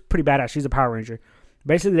looks pretty badass. She's a Power Ranger.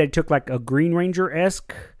 Basically, they took like a Green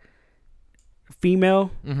Ranger-esque female,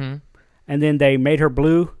 Mm-hmm. and then they made her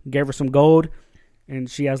blue, gave her some gold, and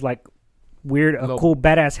she has like a Little- cool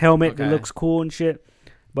badass helmet that Okay. looks cool and shit.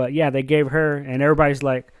 But yeah, they gave her, and everybody's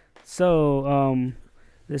like, so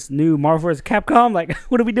this new Marvel vs. Capcom, like,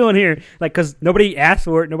 what are we doing here? Like, because nobody asked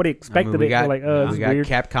for it, nobody expected we it. got, They're like, we this is got weird.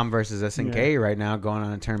 Capcom versus SNK right now going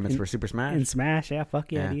on in tournaments In- for Super Smash. And Smash, yeah, fuck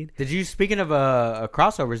yeah, dude. Did you, speaking of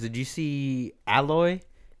crossovers, did you see Alloy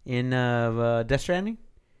in Death Stranding?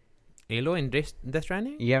 Aloy in Death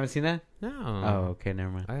Stranding? You haven't seen that? No. Oh, okay,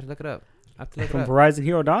 never mind. I gotta look it up. I have to look From it up. Verizon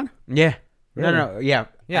Hero Dawn? Yeah. Really? No, yeah.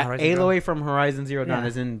 Yeah, Horizon Zero Aloy from Horizon Zero Dawn Yeah.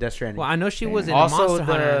 is in Death Stranding. Well, I know she was in also Monster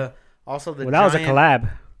Hunter. the Well, that was a giant- collab.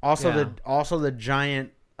 Also the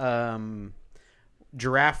giant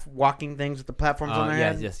giraffe walking things with the platforms on their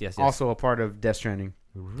yes, head. yes. Also a part of Death Stranding.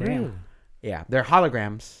 Damn. Yeah, they're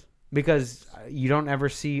holograms because you don't ever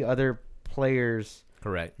see other players.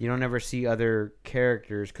 Correct. You don't ever see other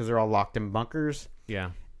characters because they're all locked in bunkers.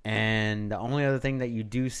 Yeah. And the only other thing that you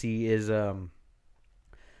do see is in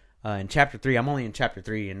chapter 3. I'm only in chapter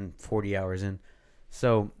 3 and 40 hours in.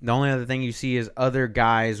 So the only other thing you see is other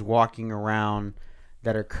guys walking around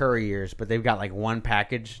that are couriers, but they've got like one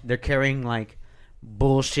package. They're carrying like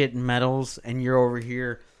bullshit medals, and you're over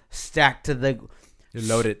here stacked to the You're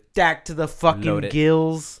loaded. stacked to the fucking Loaded.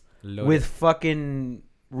 gills Loaded. with fucking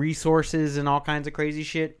resources and all kinds of crazy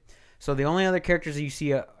shit. So the only other characters that you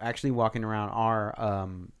see actually walking around are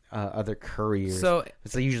other couriers. So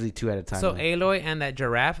it's usually 2 at a time. So though. Aloy and that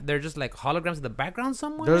giraffe, they're just like holograms in the background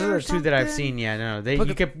somewhere. Those are or the 2 that I've something? seen. Yeah, no,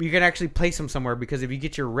 Look you can actually place them somewhere because if you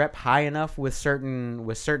get your rep high enough with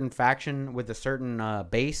certain faction with a certain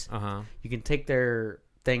base, you can take their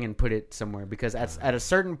thing and put it somewhere because at a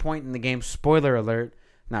certain point in the game, spoiler alert,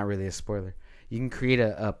 not really a spoiler, you can create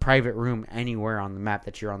a private room anywhere on the map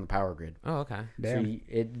that you're on the power grid. Oh, okay. Damn. So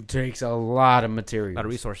it takes a lot of material, A lot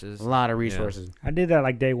of resources. a lot of resources. I did that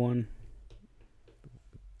like day one.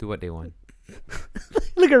 Do what they want.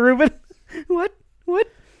 Look at Ruben. What?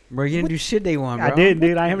 Bro, you didn't do shit day one, bro. I did,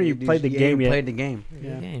 dude. I haven't even played the You game haven't yet. Played the game.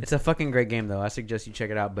 Yeah. It's a fucking great game, though. I suggest you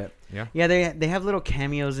check it out. But Yeah. they have little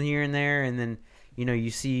cameos in here and there, and then you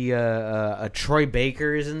see a Troy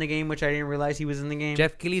Baker is in the game, which I didn't realize he was in the game.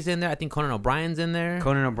 Jeff Keighley's in there. I think Conan O'Brien's in there.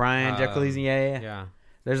 Conan O'Brien, Jeff Keighley, yeah. Yeah.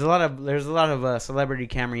 There's a lot of celebrity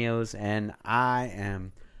cameos, and I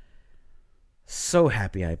am so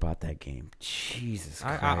happy I bought that game. Jesus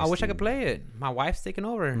Christ, I wish I could dude. play it. My wife's taking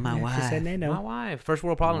over. My Yeah, wife. she said they My know. wife. First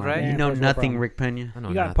world problems, right? Yeah, You know first world nothing, problem. Rick Pena. I know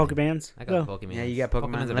You got nothing. Pokemans? I got Go. Pokemon. Yeah, you got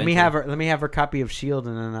Pokemon. Pokemon's Let me have her copy of Shield,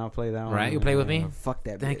 and then I'll play that one. Right, you play with me? Fuck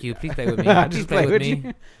that. Thank bitch. you. Please play with me. I'll Please just play with you.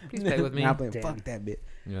 me. Please play with me. I'll play. Damn. Fuck that bitch.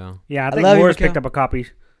 Yeah. Yeah, I I think love you, Morris Mikhail. picked up a copy.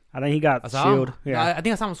 I think he got I saw Shield. him. Yeah. I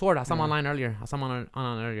think I saw him Sword. I saw him Yeah. online earlier. I saw him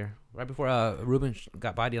on earlier. Right before Ruben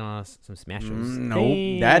got bodied on some Smashers.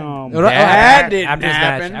 Nope. Damn. That didn't after his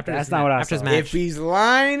happen. match. After That's his not ma- what I after his saw. match. If he's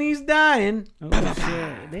lying, he's dying. Oh,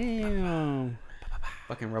 shit. Damn.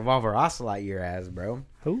 Fucking Revolver Ocelot your ass, bro.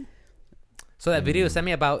 Who? So that video you sent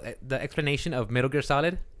me about the explanation of Metal Gear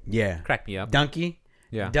Solid Yeah. cracked me up. Donkey.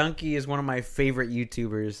 Yeah. Donkey is one of my favorite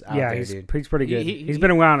YouTubers out Yeah, there, he's dude. pretty good. He- He's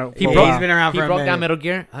been around. he for a broke- while. He's been around He for a broke minute. down Metal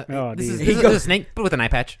Gear. Oh, this dude. is He this goes- is a snake, but with an eye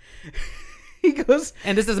patch. He goes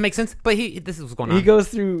And this doesn't make sense, but this is what's going on. he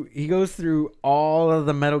goes through all of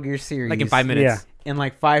the Metal Gear series like in 5 minutes. Yeah. in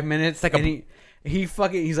like 5 minutes. It's like and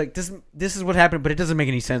he's like this is what happened, but it doesn't make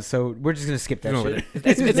any sense, so we're just gonna skip that No, shit.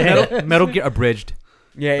 it's Metal Gear abridged.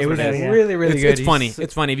 Yeah, it was what it is. really really It's, good. it's funny. He's-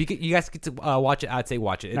 It's funny. If you guys get to watch it, I'd say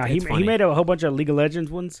watch it. Nah, It's he funny. made a whole bunch of League of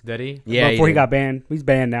Legends ones. Did he? yeah, before he did. got banned. He's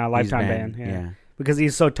banned now, He's lifetime banned, ban. yeah. Because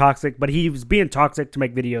he's so toxic, but he was being toxic to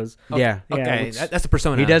make videos. Yeah. Yeah, Okay, which- that's the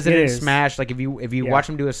persona. He does it It in is. Smash. Like if you Yeah. watch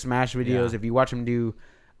him do a Smash videos, Yeah. if you watch him do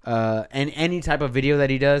any type of video that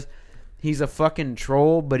he does, he's a fucking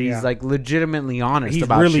troll, but he's Yeah. like legitimately honest He's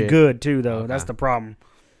about really shit. good too, though. Okay. That's the problem.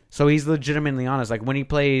 So he's legitimately honest. Like when he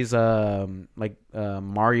plays Mario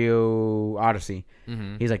Odyssey,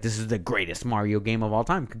 Mm-hmm. he's like, "This is the greatest Mario game of all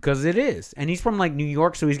time," because it is. And he's from like New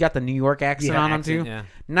York, so he's got the New York accent Yeah, on him too. Yeah.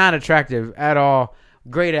 Not attractive at all.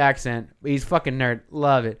 Great accent. He's fucking nerd.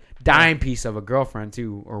 Love it. Dime piece of a girlfriend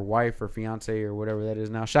too, or wife, or fiance, or whatever that is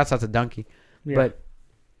now. Shouts out to Donkey. Yeah. But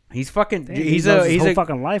he's fucking. Damn, he's knows a his he's whole a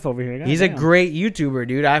fucking life over here. he's a Goddamn. great YouTuber,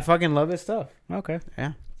 dude. I fucking love his stuff. Okay.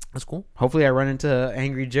 That's cool. Hopefully, I run into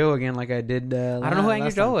Angry Joe again, like I did. I don't know who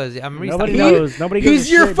Angry Joe is. I remember Nobody he knows. Nobody gives He's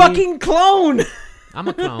a your shit, fucking clone. I'm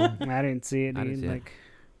a clown. dude. I didn't see it, I didn't dude. see it. Like,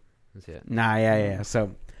 That's it. Nah, yeah.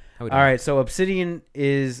 So, How we all doing? right. So, Obsidian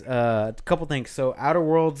is a couple things. So, Outer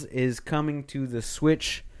Worlds is coming to the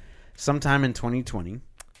Switch sometime in 2020.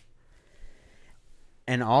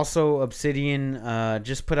 And also, Obsidian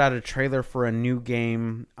just put out a trailer for a new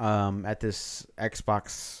game at this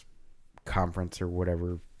Xbox conference or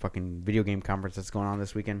whatever fucking video game conference that's going on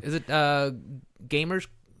this weekend. Is it gamers,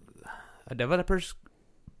 developers?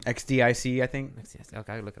 XDIC, I think.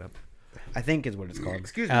 Okay, I'll look it up. I think is what it's called.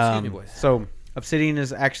 Excuse me, boys. So Obsidian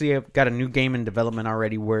has actually got a new game in development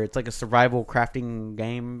already, where it's like a survival crafting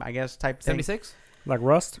game, I guess, type thing. 76? like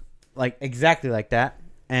Rust. Like exactly like that.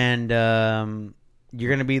 And you're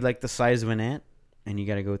gonna be like the size of an ant, and you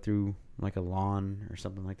got to go through like a lawn or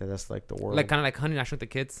something like that. That's like the world. Like kind of like Honey, I Shrunk the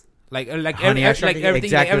Kids. Like Honey, I Shrunk the- everything,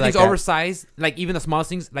 exactly everything's like that. oversized. Like even the smallest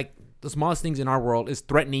things, like the smallest things in our world is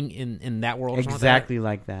threatening in that world. or something exactly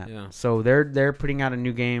like that. Yeah. So they're putting out a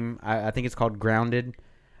new game. I think it's called Grounded.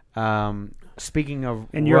 Speaking of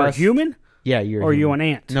And you're a Rust- human? Yeah, you're. Or a you human. an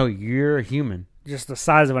ant? No, you're a human. Just the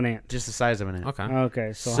size of an ant. Just the size of an ant. like that. Okay.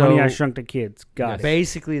 Okay, so, So- Honey, I Shrunk the Kids. Got Yes. it.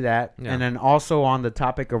 Basically that. Yeah. And then also on the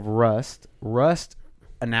topic of Rust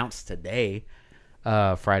announced today,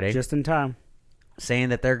 Friday, Just in time. saying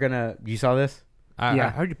that they're gonna. You saw this? I Yeah.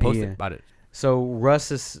 heard you posted Yeah. about it. So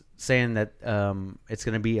Rust is saying that it's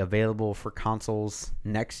gonna be available for consoles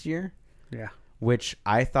next year, Yeah. which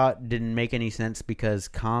I thought didn't make any sense because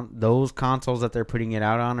those consoles that they're putting it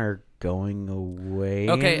out on are going away.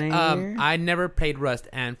 Okay, in a year. I never played Rust,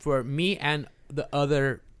 and for me and the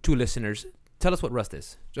other two listeners, tell us what Rust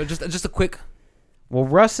is. So just a quick. Well,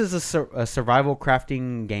 Rust is a survival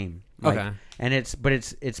crafting game. Like, Okay. and it's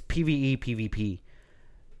PvE PvP.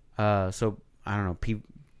 So I don't know,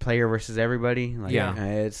 player versus everybody. Like, Yeah.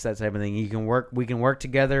 It's that type of thing. We can work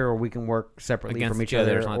together, or we can work separately Against from each each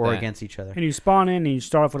other other, or something or like that. against each other. And you spawn in and you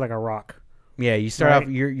start off with like a rock. Yeah, you start Right. off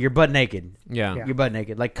you're butt naked. Yeah. Yeah. You're butt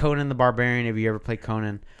naked, like Conan the Barbarian. If you ever play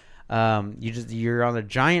Conan, you're on a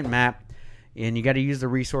giant map, and you got to use the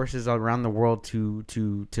resources around the world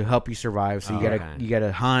to help you survive. So Okay. you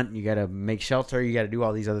gotta hunt, you gotta make shelter, you gotta do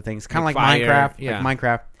all these other things, kind of Make like fire, Minecraft. yeah. Like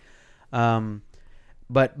Minecraft.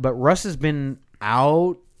 But Rust has been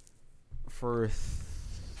out for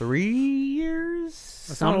 3 years.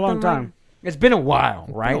 That's not a long time. It's been a while,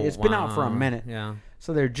 right? It's been out for a Wow. minute. Yeah.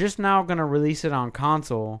 So they're just now going to release it on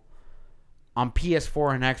console, on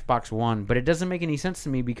PS4 and Xbox One. But it doesn't make any sense to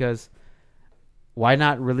me because why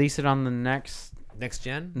not release it on the next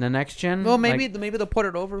Gen. gen? Well, maybe Like, maybe they'll port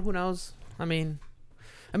it over. Who knows? I mean,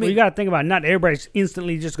 Well, you got to think about it. Not everybody's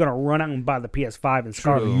instantly just going to run out and buy the PS5 and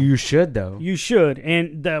start. True. you should though. You should.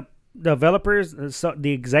 And the developers,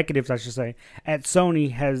 the executives, I should say, at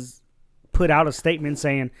Sony has put out a statement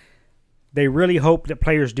saying they really hope that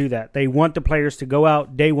players do that. They want the players to go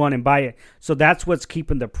out day one and buy it. So that's what's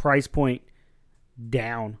keeping the price point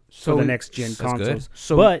down So for the next gen that's good. consoles.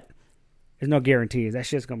 So- but there's no guarantees. That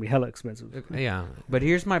shit's going to be hella expensive. yeah. But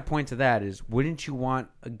here's my point to that is, wouldn't you want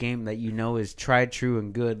a game that you know is tried, true,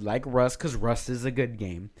 and good, like Rust, because Rust is a good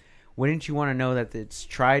game. Wouldn't you want to know that its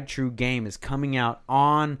tried, true game is coming out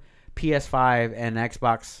on PS5 and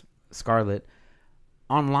Xbox Scarlet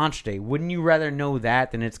on launch day? Wouldn't you rather know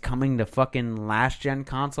that than it's coming to fucking last-gen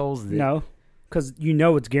consoles? No, because you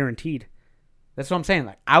know it's guaranteed. That's what I'm saying.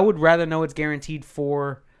 Like, I would rather know it's guaranteed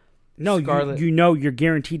for No, Scarlet. you know you're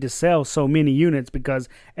guaranteed to sell so many units because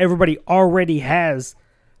everybody already has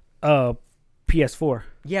a PS4.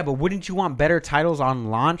 Yeah, but wouldn't you want better titles on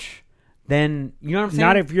launch than, you know what I'm saying?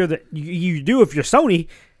 Not if you're you do if you're Sony,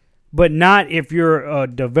 but not if you're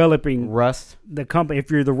developing Rust. the company. If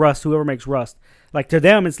you're the Rust, whoever makes Rust, like to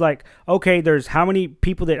them, it's like, okay, there's how many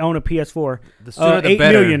people that own a PS4? The sooner the 8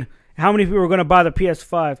 better. million. How many people are going to buy the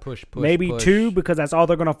PS5? Push, Maybe push. 2 because that's all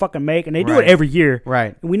they're going to fucking make, and they do Right. it every year.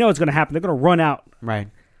 Right, And we know it's going to happen. They're going to run out. right.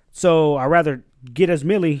 So I'd rather get as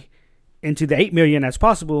many into the 8 million as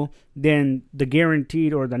possible than the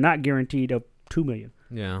guaranteed or the not guaranteed of 2 million.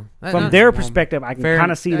 Yeah. From their perspective, I can fair-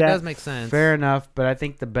 kind of see that that. does make sense. Fair enough, but I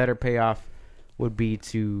think the better payoff would be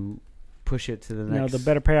to push it to the next. No, the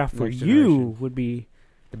better payoff for next you generation. would be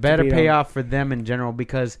The better be, payoff for them in general,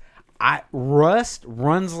 because Rust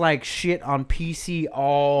runs like shit on PC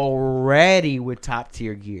already with top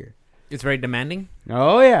tier gear. It's very demanding.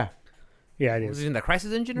 Oh yeah, yeah, it Is is. it in the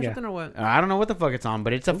Crisis Engine or Yeah. something or what? I don't know what the fuck it's on,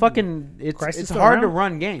 but it's a fucking Crysis it's still hard to around?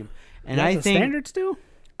 run game, and That's I the think standard still.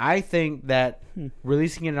 I think that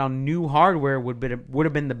releasing it on new hardware would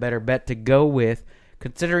have been the better bet to go with,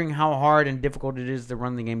 considering how hard and difficult it is to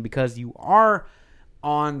run the game, because you are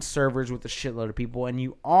on servers with a shitload of people, and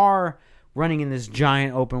you are running in this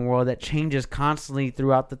giant open world that changes constantly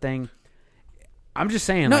throughout the thing. I'm just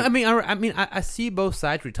saying. No, like, I mean, I see both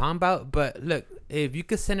sides we're talking about, but look, if you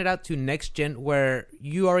could send it out to next gen where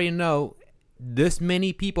you already know this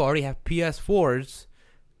many people already have PS4s,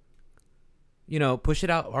 you know, push it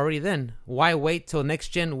out already then. Why wait till next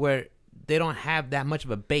gen where they don't have that much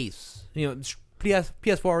of a base? You know,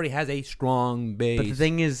 PS4 already has a strong base. but the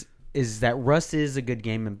thing is that Rust is a good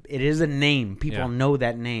game, and it is a name. People know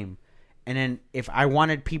that name. And then if I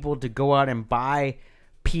wanted people to go out and buy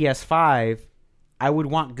PS5, I would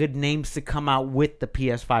want good names to come out with the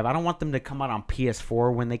PS5. I don't want them to come out on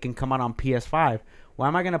PS4 when they can come out on PS5. Why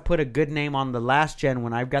am I going to put a good name on the last gen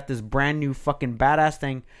when I've got this brand new fucking badass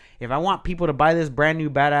thing? If I want people to buy this brand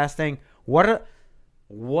new badass thing, what are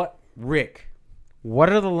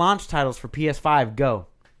the launch titles for PS5? Go.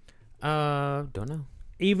 don't know.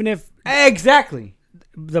 Even if Exactly.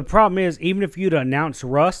 the problem is, even if you'd announce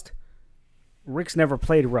Rust, Rick's never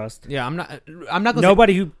played Rust. Yeah, I'm not gonna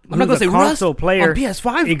Nobody say, who I'm not gonna who's say a console Rust player on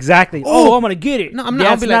PS5. Exactly. Oh! Oh, I'm gonna get it. No, I'm not-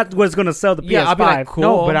 I'll That's be not like- what's gonna sell the PS5. Yeah, I'll be like, cool.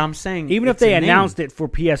 No, but I'm saying Even if it's a they name. announced it for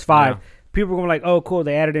PS5, Yeah. people are gonna be like, "Oh, cool,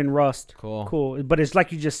 they added in Rust. Cool. But it's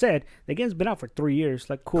like you just said, the game's been out for 3 years.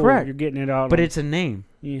 Like, cool, Correct. you're getting it out. But on- it's a name.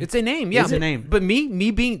 yeah. It's a name, yeah. It's a name. But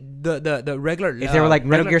me being the regular. If they were like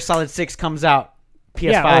Metal regular- Gear Solid 6 comes out,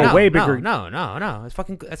 PS5. Yeah, no, way no, bigger. No, It's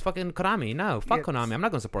fucking Konami. No, fuck Yes. Konami. I'm not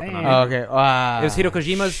gonna support Damn. Konami. Oh, okay. It was Hideo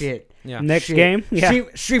Kojima's- Shit. Yeah. Next Shit. game, yeah,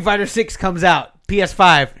 Street Fighter 6 comes out.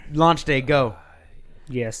 PS5 launch day. Go.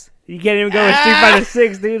 yes. You can't even go with Street Fighter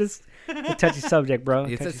 6, dude. It's a touchy subject, bro.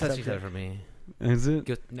 It's a touchy subject. subject for me. Is it?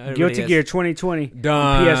 No, it Guilty really Gear is. 2020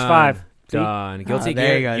 Done. PS5. See? Done. Guilty there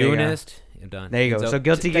Gear. you go, there you go. Unist. Done. There you go. So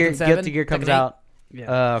Guilty Tekken Gear 7, Guilty Gear comes Tekken 8. out.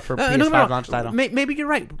 for No, PS5 no, no. launch title. Maybe you're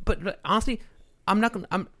right, but honestly, I'm not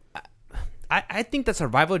gonna. I think the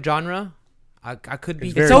survival genre. I could be.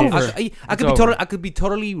 It's over. very I could be totally. I could be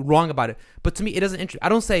totally wrong about it. But to me, it doesn't interest. I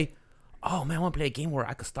don't say, "Oh man, I want to play a game where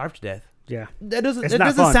I could starve to death." Yeah. That doesn't. It's That not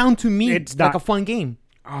doesn't fun. sound to me It's like not. a fun game.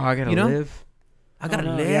 Oh, I gotta You know? live. I gotta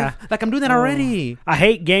no, live. yeah. Like I'm doing that Oh. already. I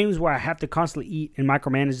hate games where I have to constantly eat and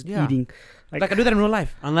micromanage Yeah. eating. Like I do that in real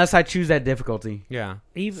life. Unless I choose that difficulty. Yeah.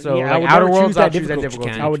 Even So, yeah, like, I would Outer never Worlds, choose I'll that choose that difficulty.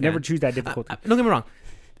 difficulty. I would You never can. choose that difficulty. Don't get me wrong.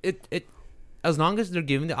 It as long as they're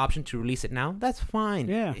giving the option to release it now, that's fine.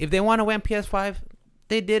 Yeah. If they want to win PS5,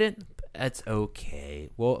 they didn't. That's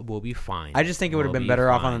okay. We'll be fine. I just think it would have We'll been be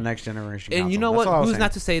better off on fine. the next generation. And you console. know That's all I what? was Who's saying.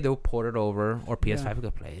 not to say they'll port it over or PS5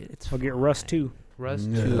 could play it? It's I'll get fine. Rust 2. Rust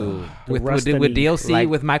No. 2 The with Rust-any. DLC Like-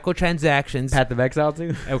 with microtransactions. Path of Exile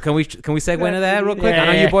too? Can we segue into that real quick? I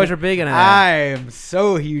know Yeah. you boys are big into that. I am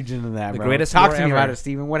so huge into that, The bro. greatest Talk war to me about ever. it,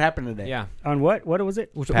 Steven. What happened today? Yeah. On what? What was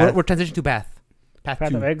it? We're, Path- we're transitioning to Path. Path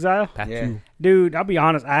Path 2. of Exile? Path Yeah. 2. Dude, I'll be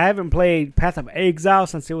honest. I haven't played Path of Exile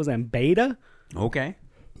since it was in beta. Okay.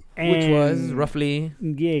 Which And was roughly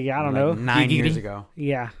yeah, I don't Like know. 9 Giggity. years ago.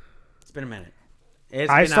 Yeah. It's been a minute.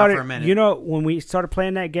 It's I been started, out for a minute. you know, when we started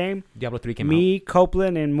playing that game, Diablo 3 came out. me,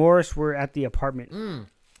 Copeland, and Morris were at the apartment. I It's think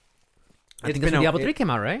that's been when a- Diablo it- 3 came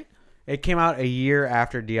out, right? It came out a year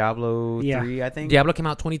after Diablo Yeah. 3, I think. Diablo came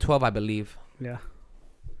out 2012, I believe. Yeah.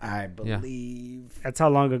 I believe. That's how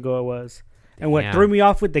long ago it was. And what Damn. threw me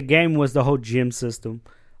off with the game was the whole gym system.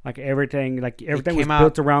 Like everything was came built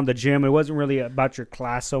out- around the gym. It wasn't really about your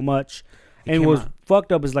class so much. It And came what was out-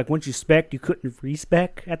 fucked up is like once you spec, you couldn't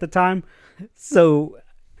respec at the time. So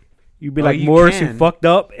you'd be Oh, like you Morris who can. fucked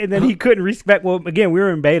up, and then he couldn't respec. Well, again, we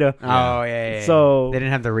were in beta. Oh, yeah. So- they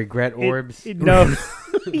didn't have the regret orbs. No.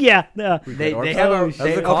 Yeah. No. They orbs? have Oh, a shit.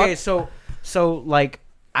 they, okay. So like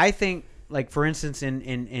I think like for instance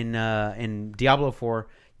in Diablo 4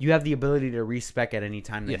 you have the ability to respec at any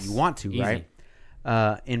time that Yes. you want to, Easy.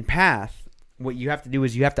 right? In Path, what you have to do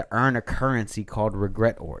is you have to earn a currency called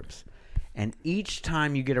regret orbs, and each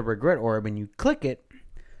time you get a regret orb and you click it,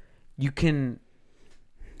 you can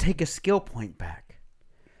take a skill point back.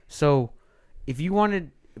 So if you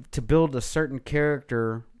wanted to build a certain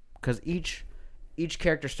character, because each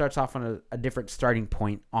character starts off on a different starting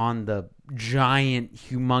point on the giant,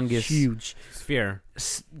 humongous Huge Sphere.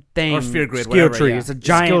 thing. Or sphere grid, skill whatever, tree. yeah. It's a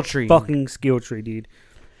giant Skill tree. fucking skill tree, dude.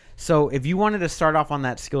 So if you wanted to start off on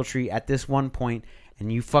that skill tree at this one point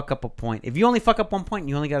and you fuck up a point, if you only fuck up one point,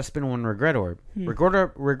 you only got to spin one regret orb.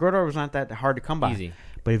 Regret orb is not that hard to come by. Easy.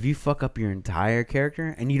 But if you fuck up your entire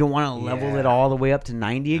character and you don't want to level it all the way up to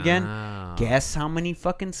 90 again, Ah. guess how many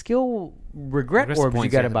fucking skill regret Regrets orbs you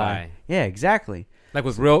points got you to have to buy. buy. Yeah, exactly. Like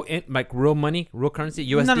with real money, real currency,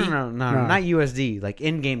 USD? No, No. not USD, like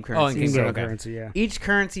in-game currency. in-game So In-game okay. currency, yeah. each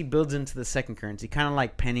currency builds into the second currency, kind of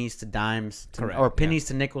like pennies to dimes, Correct, or pennies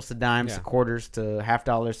to nickels to dimes Yeah. to quarters to half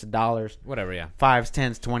dollars to dollars, Whatever, yeah. 5s,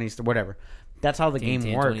 10s, 20s to whatever. That's how the 10, game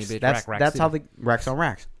 10, works. 20, bitch, That's racks how too. the racks on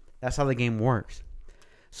racks. That's how the game works.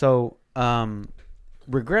 So,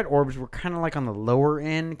 regret orbs were kind of like on the lower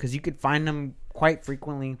end because you could find them quite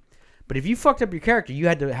frequently. But if you fucked up your character, you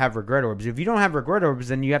had to have regret orbs. If you don't have regret orbs,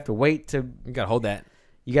 then you have to wait to You gotta hold that.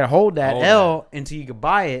 you got to hold that Hold L until you could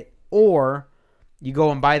buy it, or you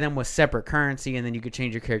go and buy them with separate currency, and then you could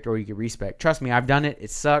change your character or you could respec. Trust me, I've done it.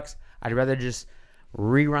 It sucks. I'd rather just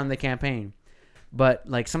rerun the campaign. But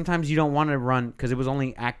like sometimes you don't want to run because it was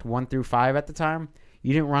only Act 1 through 5 at the time.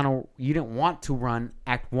 You didn't want to run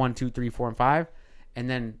Act 1, 2, 3, 4, and 5, and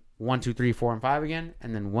then 1, 2, 3, 4, and 5 again,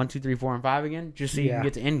 and then 1, 2, 3, 4, and 5 again, just so you Yeah. can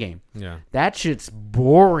get to end game. Yeah. That shit's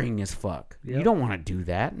boring as fuck. You Yep. don't want to do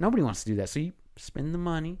that. Nobody wants to do that. So you spend the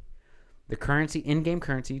money, the currency, in-game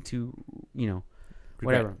currency to,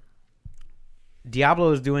 whatever.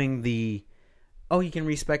 Diablo is doing the, you can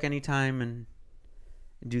respec anytime and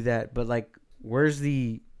do that. But like, where's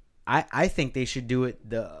the? I think they should do it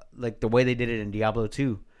the way they did it in Diablo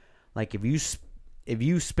 2. Like if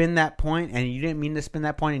you spin that point and you didn't mean to spin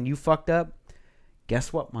that point and you fucked up,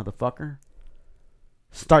 guess what, motherfucker?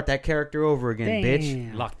 Start that character over again, bitch.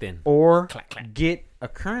 Damn. Locked in. Or Clack, clack. get a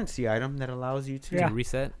currency item that allows you to Yeah.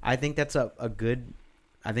 Reset. I think that's a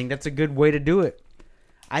good way to do it.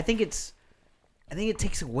 I think it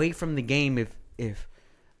takes away from the game if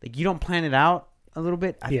like you don't plan it out a little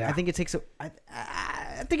bit. Yeah. I think it takes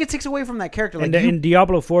I think it takes away from that character. Like And you, in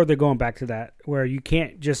Diablo 4, they're going back to that, where you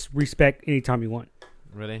can't just respec anytime you want.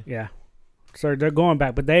 Really? Yeah. So they're going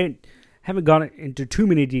back, but they haven't gone into too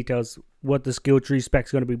many details what the skill tree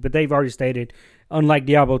spec's going to be. But they've already stated, unlike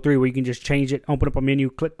Diablo 3, where you can just change it, open up a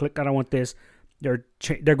menu, click, I don't want this. They're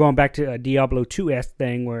going back to a Diablo 2-esque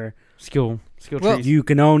thing where skill Skill Well, trees. You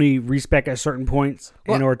can only respec at certain points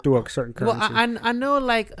Well, or through a certain Well, currency. I know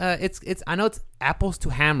like it's I know it's apples to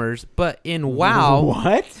hammers, but in WoW,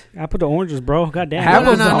 What? Apple to oranges, bro. Goddamn.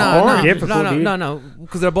 Apples to orange. Difficult, dude. no,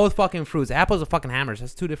 because they're both fucking fruits. Apples are fucking hammers.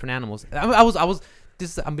 That's two different animals. I was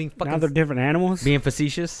I'm being Now they're fucking different animals. Being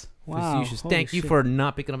facetious. Wow. facetious. Holy Thank you shit. for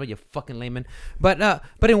not picking up on you fucking layman. But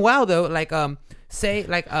in WoW though, like say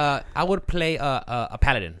like I would play a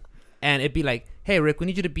paladin, and it'd be like, hey Rick, we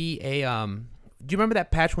need you to be a Do you remember that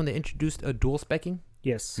patch when they introduced a dual specking?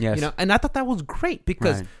 Yes. Yes. You know, and I thought that was great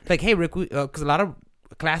because, Right. like, hey, Rick, because a lot of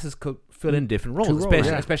classes could fill in different roles, Two roles,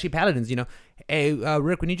 especially, yeah. especially paladins. You know, hey,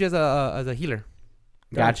 Rick, we need you as a healer.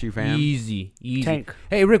 Got you, fam. Easy. Tank.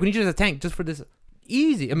 Hey, Rick, we need you as a tank just for this.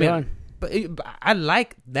 Easy. I mean, Done. but I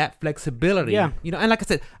like that flexibility. Yeah. You know, and like I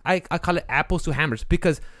said, I call it apples to hammers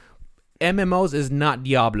because MMOs is not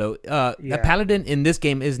Diablo. A Yeah. paladin in this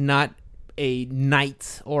game is not a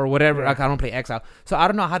knight or whatever. Yeah. Like, I don't play Exile, so I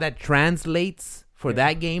don't know how that translates for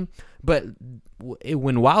that game. But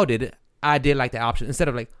when WoW did it, I did like the option instead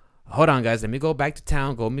of like, hold on, guys, let me go back to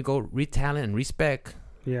town. Let me go retalent and respec.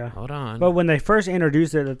 Yeah. Hold on. But when they first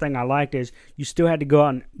introduced it, the thing I liked is you still had to go out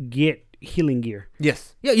and get healing gear.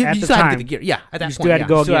 yes, yeah, you At the still had to time, get the gear. Yeah, at that you point, still had to yeah.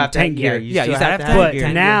 go Still get have to- tank gear. you Yeah, still you have have to to have But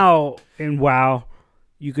gear. now in WoW,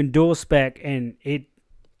 you can dual spec and it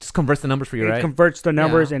Just converts the numbers for you, right? converts the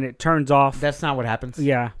numbers Yeah. and it turns off. That's not what happens.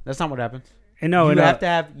 Yeah. That's not what happens. And no, you and, have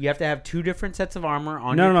to have two different sets of armor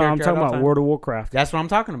on no, your no, I'm character talking at all about times. World of Warcraft. That's what I'm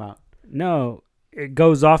talking about. No, it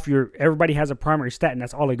goes off everybody has a primary stat and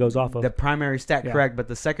that's all it goes off of. The primary stat, Yeah. correct, but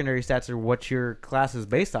the secondary stats are what your class is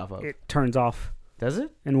based off of. It turns off. Does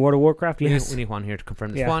it? In World of Warcraft, We yes. need Juan here to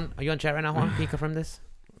confirm this. Yeah. Juan, are you on chat right now, Juan? Can you confirm this?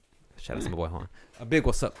 Shout out to my boy Juan. A big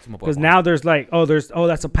what's up to my boy Because Juan. now there's like,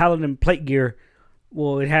 that's a paladin plate gear.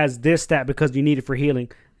 Well, it has this stat because you need it for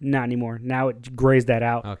healing. Not anymore. Now it grays that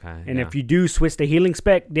out. Okay. And yeah. if you do switch the healing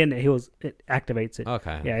spec, then it activates it.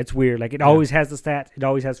 Okay. Yeah, it's weird. Like it always has the stats. It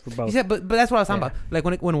always has for both. Yeah, but that's what I was talking Yeah. about.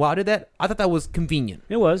 Like when WoW did that, I thought that was convenient.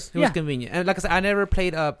 It was. It was convenient. And like I said, I never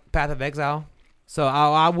played Path of Exile, so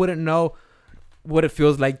I wouldn't know what it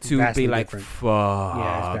feels like to Vastly be like, different. fuck,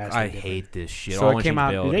 Yeah, it's vastly I different. hate this shit. So I it want came you to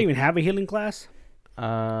out- build. Do they even have a healing class?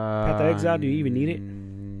 Path of Exile, do you even need it?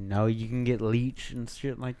 No, you can get leach and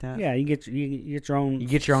shit like that. Yeah, you get your own. You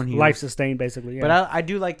get your own heals. life sustain, basically. Yeah. But I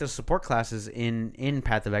do like the support classes in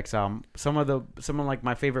Path of Exile. Some of like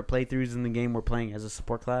my favorite playthroughs in the game were playing as a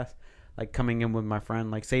support class, like coming in with my friend.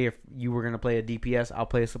 Like say if you were gonna play a DPS, I'll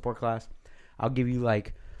play a support class. I'll give you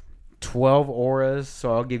like 12 auras,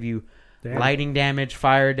 so I'll give you Damn. lighting damage,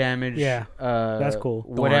 fire damage. Yeah, that's cool.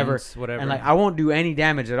 Whatever, Thorns, whatever. And like I won't do any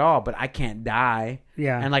damage at all, but I can't die.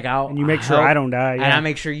 Yeah, And like and you make sure I don't die. Yeah. and I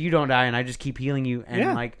make sure you don't die, and I just keep healing you. And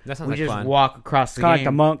Yeah. like That sounds we like just fun. walk across the Kinda game. like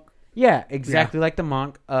the monk. Yeah, exactly like the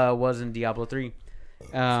monk was in Diablo 3.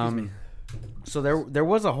 So there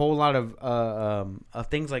was a whole lot of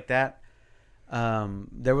things like that.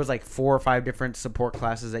 There was like 4 or 5 different support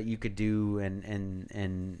classes that you could do,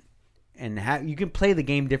 and you can play the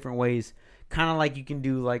game different ways. Kind of like you can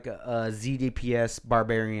do like a ZDPS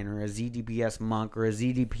barbarian or a ZDPS monk or a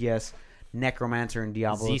ZDPS necromancer in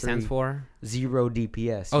Diablo 3. Z stands for 0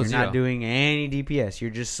 DPS. Oh, You're 0. not doing any DPS. You're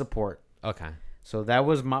just support. okay. So that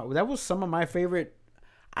was some of my favorite.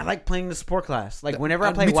 I like playing the support class. Like whenever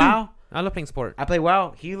I play me too. WoW, I love playing support. I play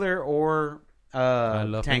WoW healer or I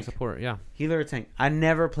love playing tank. support. Yeah, Healer or tank. I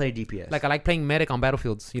never play DPS. like I like playing medic on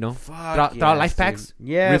battlefields. You know, Fuck throw out yes, life packs, dude.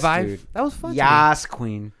 Yes, revive. dude. That was fun. to me. Yas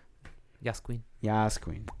queen. Yes, queen. Yas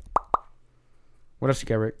queen. What else you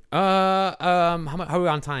got, Rick? How are we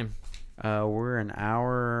on time? We're an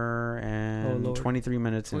hour and Lord. 23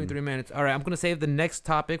 minutes. in. 23 minutes. All right, I'm gonna save the next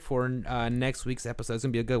topic for next week's episode. It's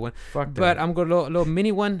gonna be a good one. Fuck But that. I'm going to little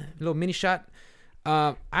mini one, little mini shot.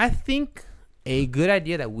 I think a good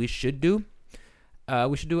idea that we should do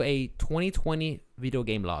a 2020 video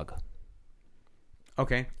game log.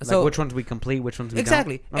 Okay. Like So- which ones we complete, which ones we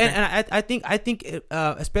Exactly, don't? Okay. and I think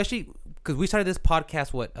especially because we started this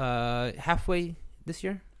podcast halfway this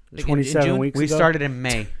year, like in 27 June? weeks we ago. started in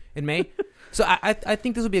May. in May. So I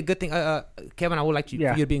think this would be a good thing. Kevin, I would like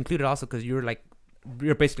Yeah. you to be included also because you're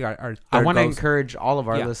basically our I third want to ghost. encourage all of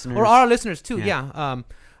our Yeah. listeners. or our listeners too. Yeah. Yeah.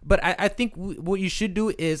 But I think what you should do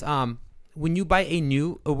is when you buy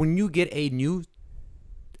when you get a new,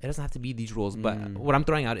 it doesn't have to be these rules, but what I'm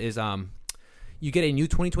throwing out is you get a new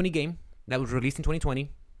 2020 game that was released in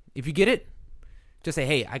 2020. If you get it, just say,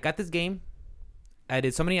 hey, I got this game. I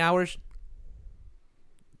did so many hours.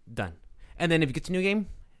 Done. And then if you get to a new game,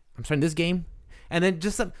 I'm starting this game. And then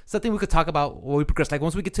just something we could talk about while we progress. Like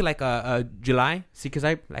once we get to like July, See, because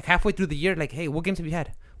I like halfway through the year, like, hey, what games have you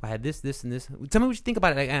had? I had this, this, and this. Tell me what you think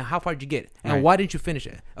about it. Like, and how far did you get? And Right. why didn't you finish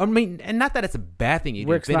it? I mean, and not that it's a bad thing. You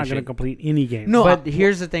Rick's didn't not finish going to it. complete any game. No, But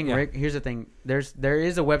here's the thing, yeah. Rick. Here's the thing. There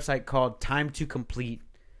is a website called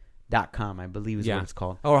timetocomplete.com, I believe is Yeah. what it's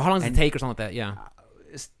called. Or how long does it And- take or something like that? Yeah.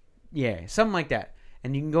 Yeah, something like that.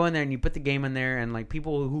 And you can go in there and you put the game in there, and like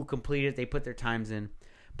people who complete it, they put their times in.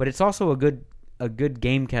 But it's also a good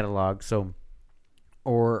game catalog. So,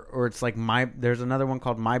 or it's like there's another one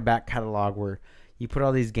called My Back Catalog where you put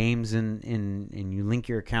all these games in and you link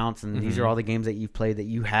your accounts, and these are all the games that you've played that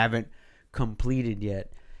you haven't completed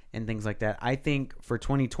yet, and things like that. I think for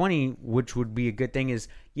 2020, which would be a good thing, is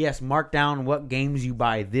yes, mark down what games you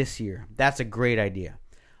buy this year. That's a great idea.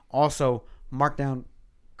 Also,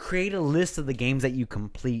 create a list of the games that you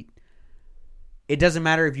complete. It doesn't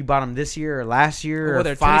matter if you bought them this year or last year Or or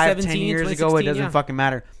whether 5, 10 2017, years ago. It 2016, doesn't yeah. fucking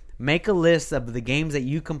matter. Make a list of the games that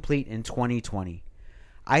you complete in 2020.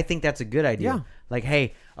 I think that's a good idea. Yeah. Like,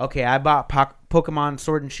 hey, okay, I bought Pokemon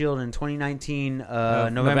Sword and Shield in 2019,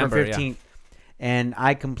 November 15th, and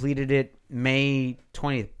I completed it May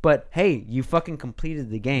 20th. But hey, you fucking completed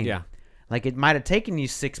the game. Yeah. Like, it might have taken you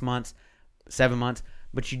 6 months, 7 months,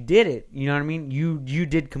 but you did it. You know what I mean? You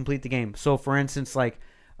did complete the game. So, for instance, like,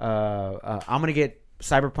 I'm gonna get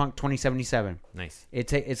Cyberpunk 2077. Nice.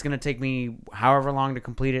 It's gonna take me however long to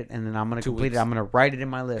complete it, and then I'm gonna 2 complete weeks. it. I'm gonna write it in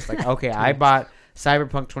my list. Like, okay, I bought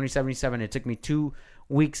Cyberpunk 2077. It took me 2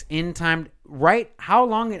 weeks in time. Write how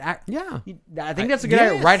long it. Yeah. I think that's a good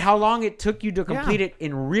idea. Yes. Write how long it took you to complete it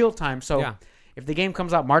in real time. So, Yeah. if the game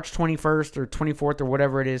comes out March 21st or 24th or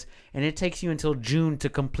whatever it is, and it takes you until June to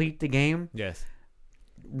complete the game, Yes.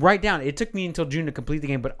 write down. It took me until June to complete the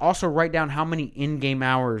game, but also write down how many in-game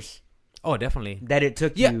hours Oh, definitely. that it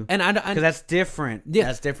took Yeah, you. and Because that's different. Yeah,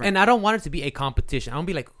 That's different. And I don't want it to be a competition. I don't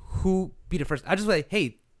be like who be the first. I just like,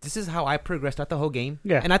 hey, this is how I progressed throughout the whole game.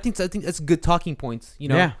 Yeah. And I think that's good talking points. You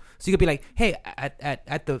know. Yeah. So you could be like, hey,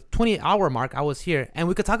 at the 20-hour mark, I was here, and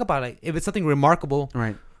we could talk about like if it's something remarkable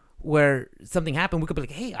Right. where something happened. We could be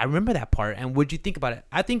like, hey, I remember that part, and what'd you think about it?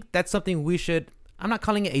 I think that's something we should. I'm not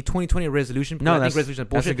calling it a 2020 resolution. Because No, I think that's- resolution is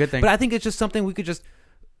that's a bullshit, good thing. But I think it's just something we could just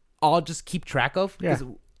all just keep track of. Yeah.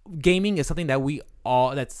 Because gaming is something that we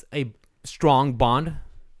all that's a strong bond.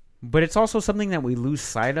 But it's also something that we lose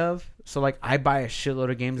sight of. So, like, I buy a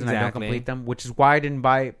shitload of games and I don't Exactly. complete them, which is why I didn't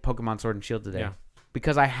buy Pokemon Sword and Shield today. Yeah.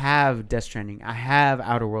 Because I have Death Stranding, I have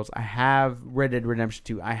Outer Worlds, I have Red Dead Redemption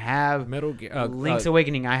 2, I have Metal Gear, Link's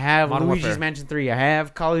Awakening, I have Modern Luigi's Warfare. Mansion 3, I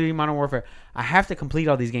have Call of Duty Modern Warfare. I have to complete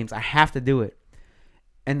all these games. I have to do it.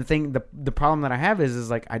 And the problem that I have is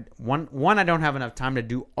like I don't have enough time to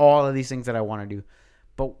do all of these things that I want to do.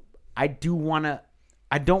 But I don't want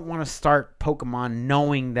to start Pokemon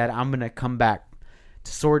knowing that I'm gonna come back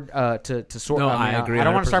to Sword to Sword. No, I agree I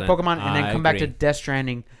don't want to start 100%. Pokemon and then I come back to agree. Death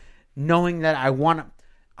Stranding, knowing that I want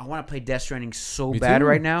to play Death Stranding so Me bad too.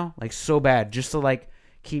 right now, like so bad, just to like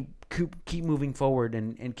keep moving forward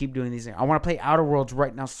and keep doing these things. I want to play Outer Worlds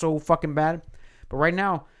right now so fucking bad, but right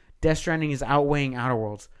now Death Stranding is outweighing Outer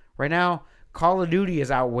Worlds. Right now, Call of Duty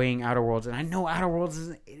is outweighing Outer Worlds, and I know Outer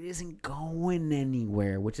Worlds isn't going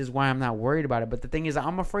anywhere, which is why I'm not worried about it. But the thing is,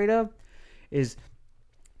 I'm afraid of is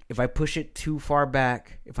if I push it too far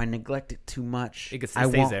back, if I neglect it too much, It I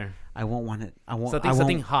stays won't, there. I won't want it. I won't.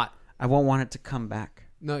 Something hot. I won't want it to come back.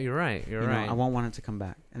 No, you're right. You're You know, right. I won't want it to come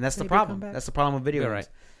back, and that's the Maybe problem. come back. That's the problem with video You're games,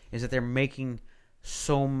 right. is that they're making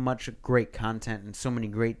so much great content and so many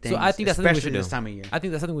great things. So I think that's something we especially should do. this time of year. I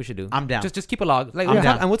think that's something we should do. I'm down. Just keep a log. Like I'm we'll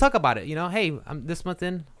down. talk, and we'll talk about it. You know, hey, I'm this month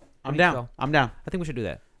in. I'm What do you down. feel? I'm down. I think we should do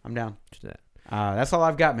that. I'm down. We should do that. That's all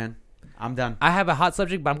I've got, man. I'm done. I have a hot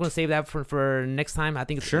subject, but I'm going to save that for next time. I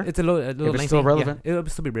think it's Sure. it's a little it's lengthy. still relevant. Yeah, it'll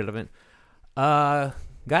still be relevant.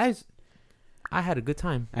 Guys, I had a good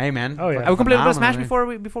time. Hey, man. Oh, yeah. Are we gonna play a little Smash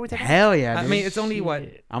Phenomenal, before we take off? Hell yeah, I dude. mean, it's only what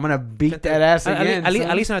I'm gonna beat that ass again. at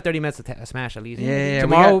son. least another 30 minutes to Smash at least. Yeah.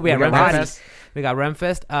 Tomorrow we got Renfest. Renfest. We got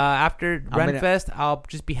Renfest. After I'm gonna- Renfest, I'll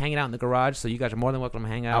just be hanging out in the garage, so you guys are more than welcome to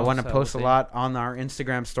hang out. I want to So post we'll a lot on our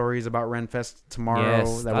Instagram stories about Renfest tomorrow.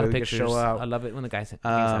 Yes, that a lot way of we pictures. can show I out. love it when the guys hangs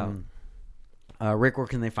out. Rick, where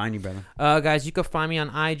can they find you, brother? Guys, you can find me on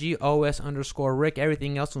IG, OS_Rick.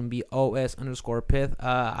 Everything else will be OS_Pith.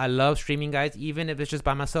 I love streaming, guys, even if it's just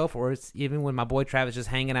by myself or it's even when my boy Travis just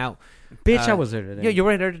hanging out. Bitch, I was there today. Yeah, you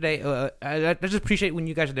were there today. I just appreciate when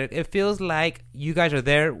you guys are there. It feels like you guys are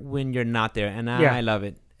there when you're not there, and Yeah. I love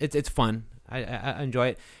it. It's fun. I enjoy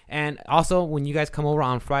it. And also, when you guys come over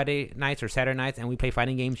on Friday nights or Saturday nights and we play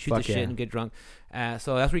fighting games, shoot Fuck the shit yeah. and get drunk.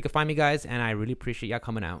 So that's where you can find me, guys, and I really appreciate y'all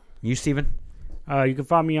coming out. You, Steven? You can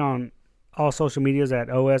find me on all social medias at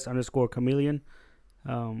OS_Chameleon.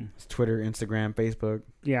 It's Twitter, Instagram, Facebook.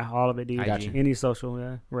 Yeah, all of it, dude. IG. Any social,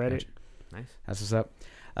 Reddit. Nice. That's what's up.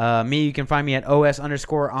 Me, you can find me at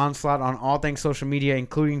OS_onslaught on all things social media,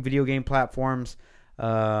 including video game platforms,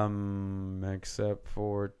 except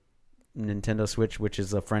for Nintendo Switch, which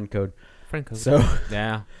is a friend code. Friend code. So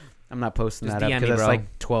yeah. I'm not posting Just that up DM me, because that's bro.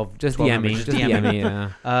 like 12. Just 12 DM me. numbers. Just DM me.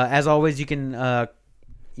 Yeah. As always, you can,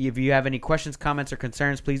 if you have any questions, comments, or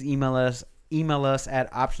concerns, please email us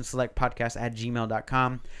at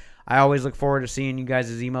optionselectpodcast@gmail.com. I always look forward to seeing you guys'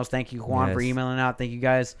 emails. Thank you, Juan, for Yes. emailing out. Thank you,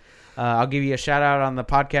 guys. I'll give you a shout out on the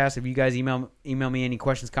podcast if you guys email me any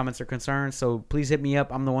questions, comments, or concerns. So please hit me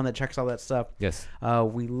up. I'm the one that checks all that stuff. Yes.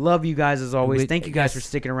 We love you guys as always. Thank you guys for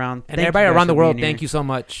sticking around. And Thank everybody you guys around the for world, being thank here. you so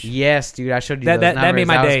much. Yes, dude. I showed you That those that made numbers.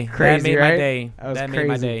 my That was day. Crazy, that made right? my day. That was That crazy. made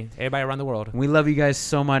my day. Everybody around the world. We love you guys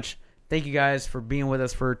so much. Thank you guys for being with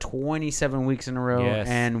us for 27 weeks in a row. Yes.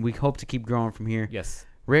 And we hope to keep growing from here. Yes.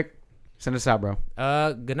 Rick, send us out, bro.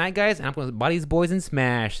 Good night, guys. And I'm going to body these boys and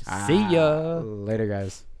smash. See ya. Later,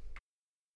 guys.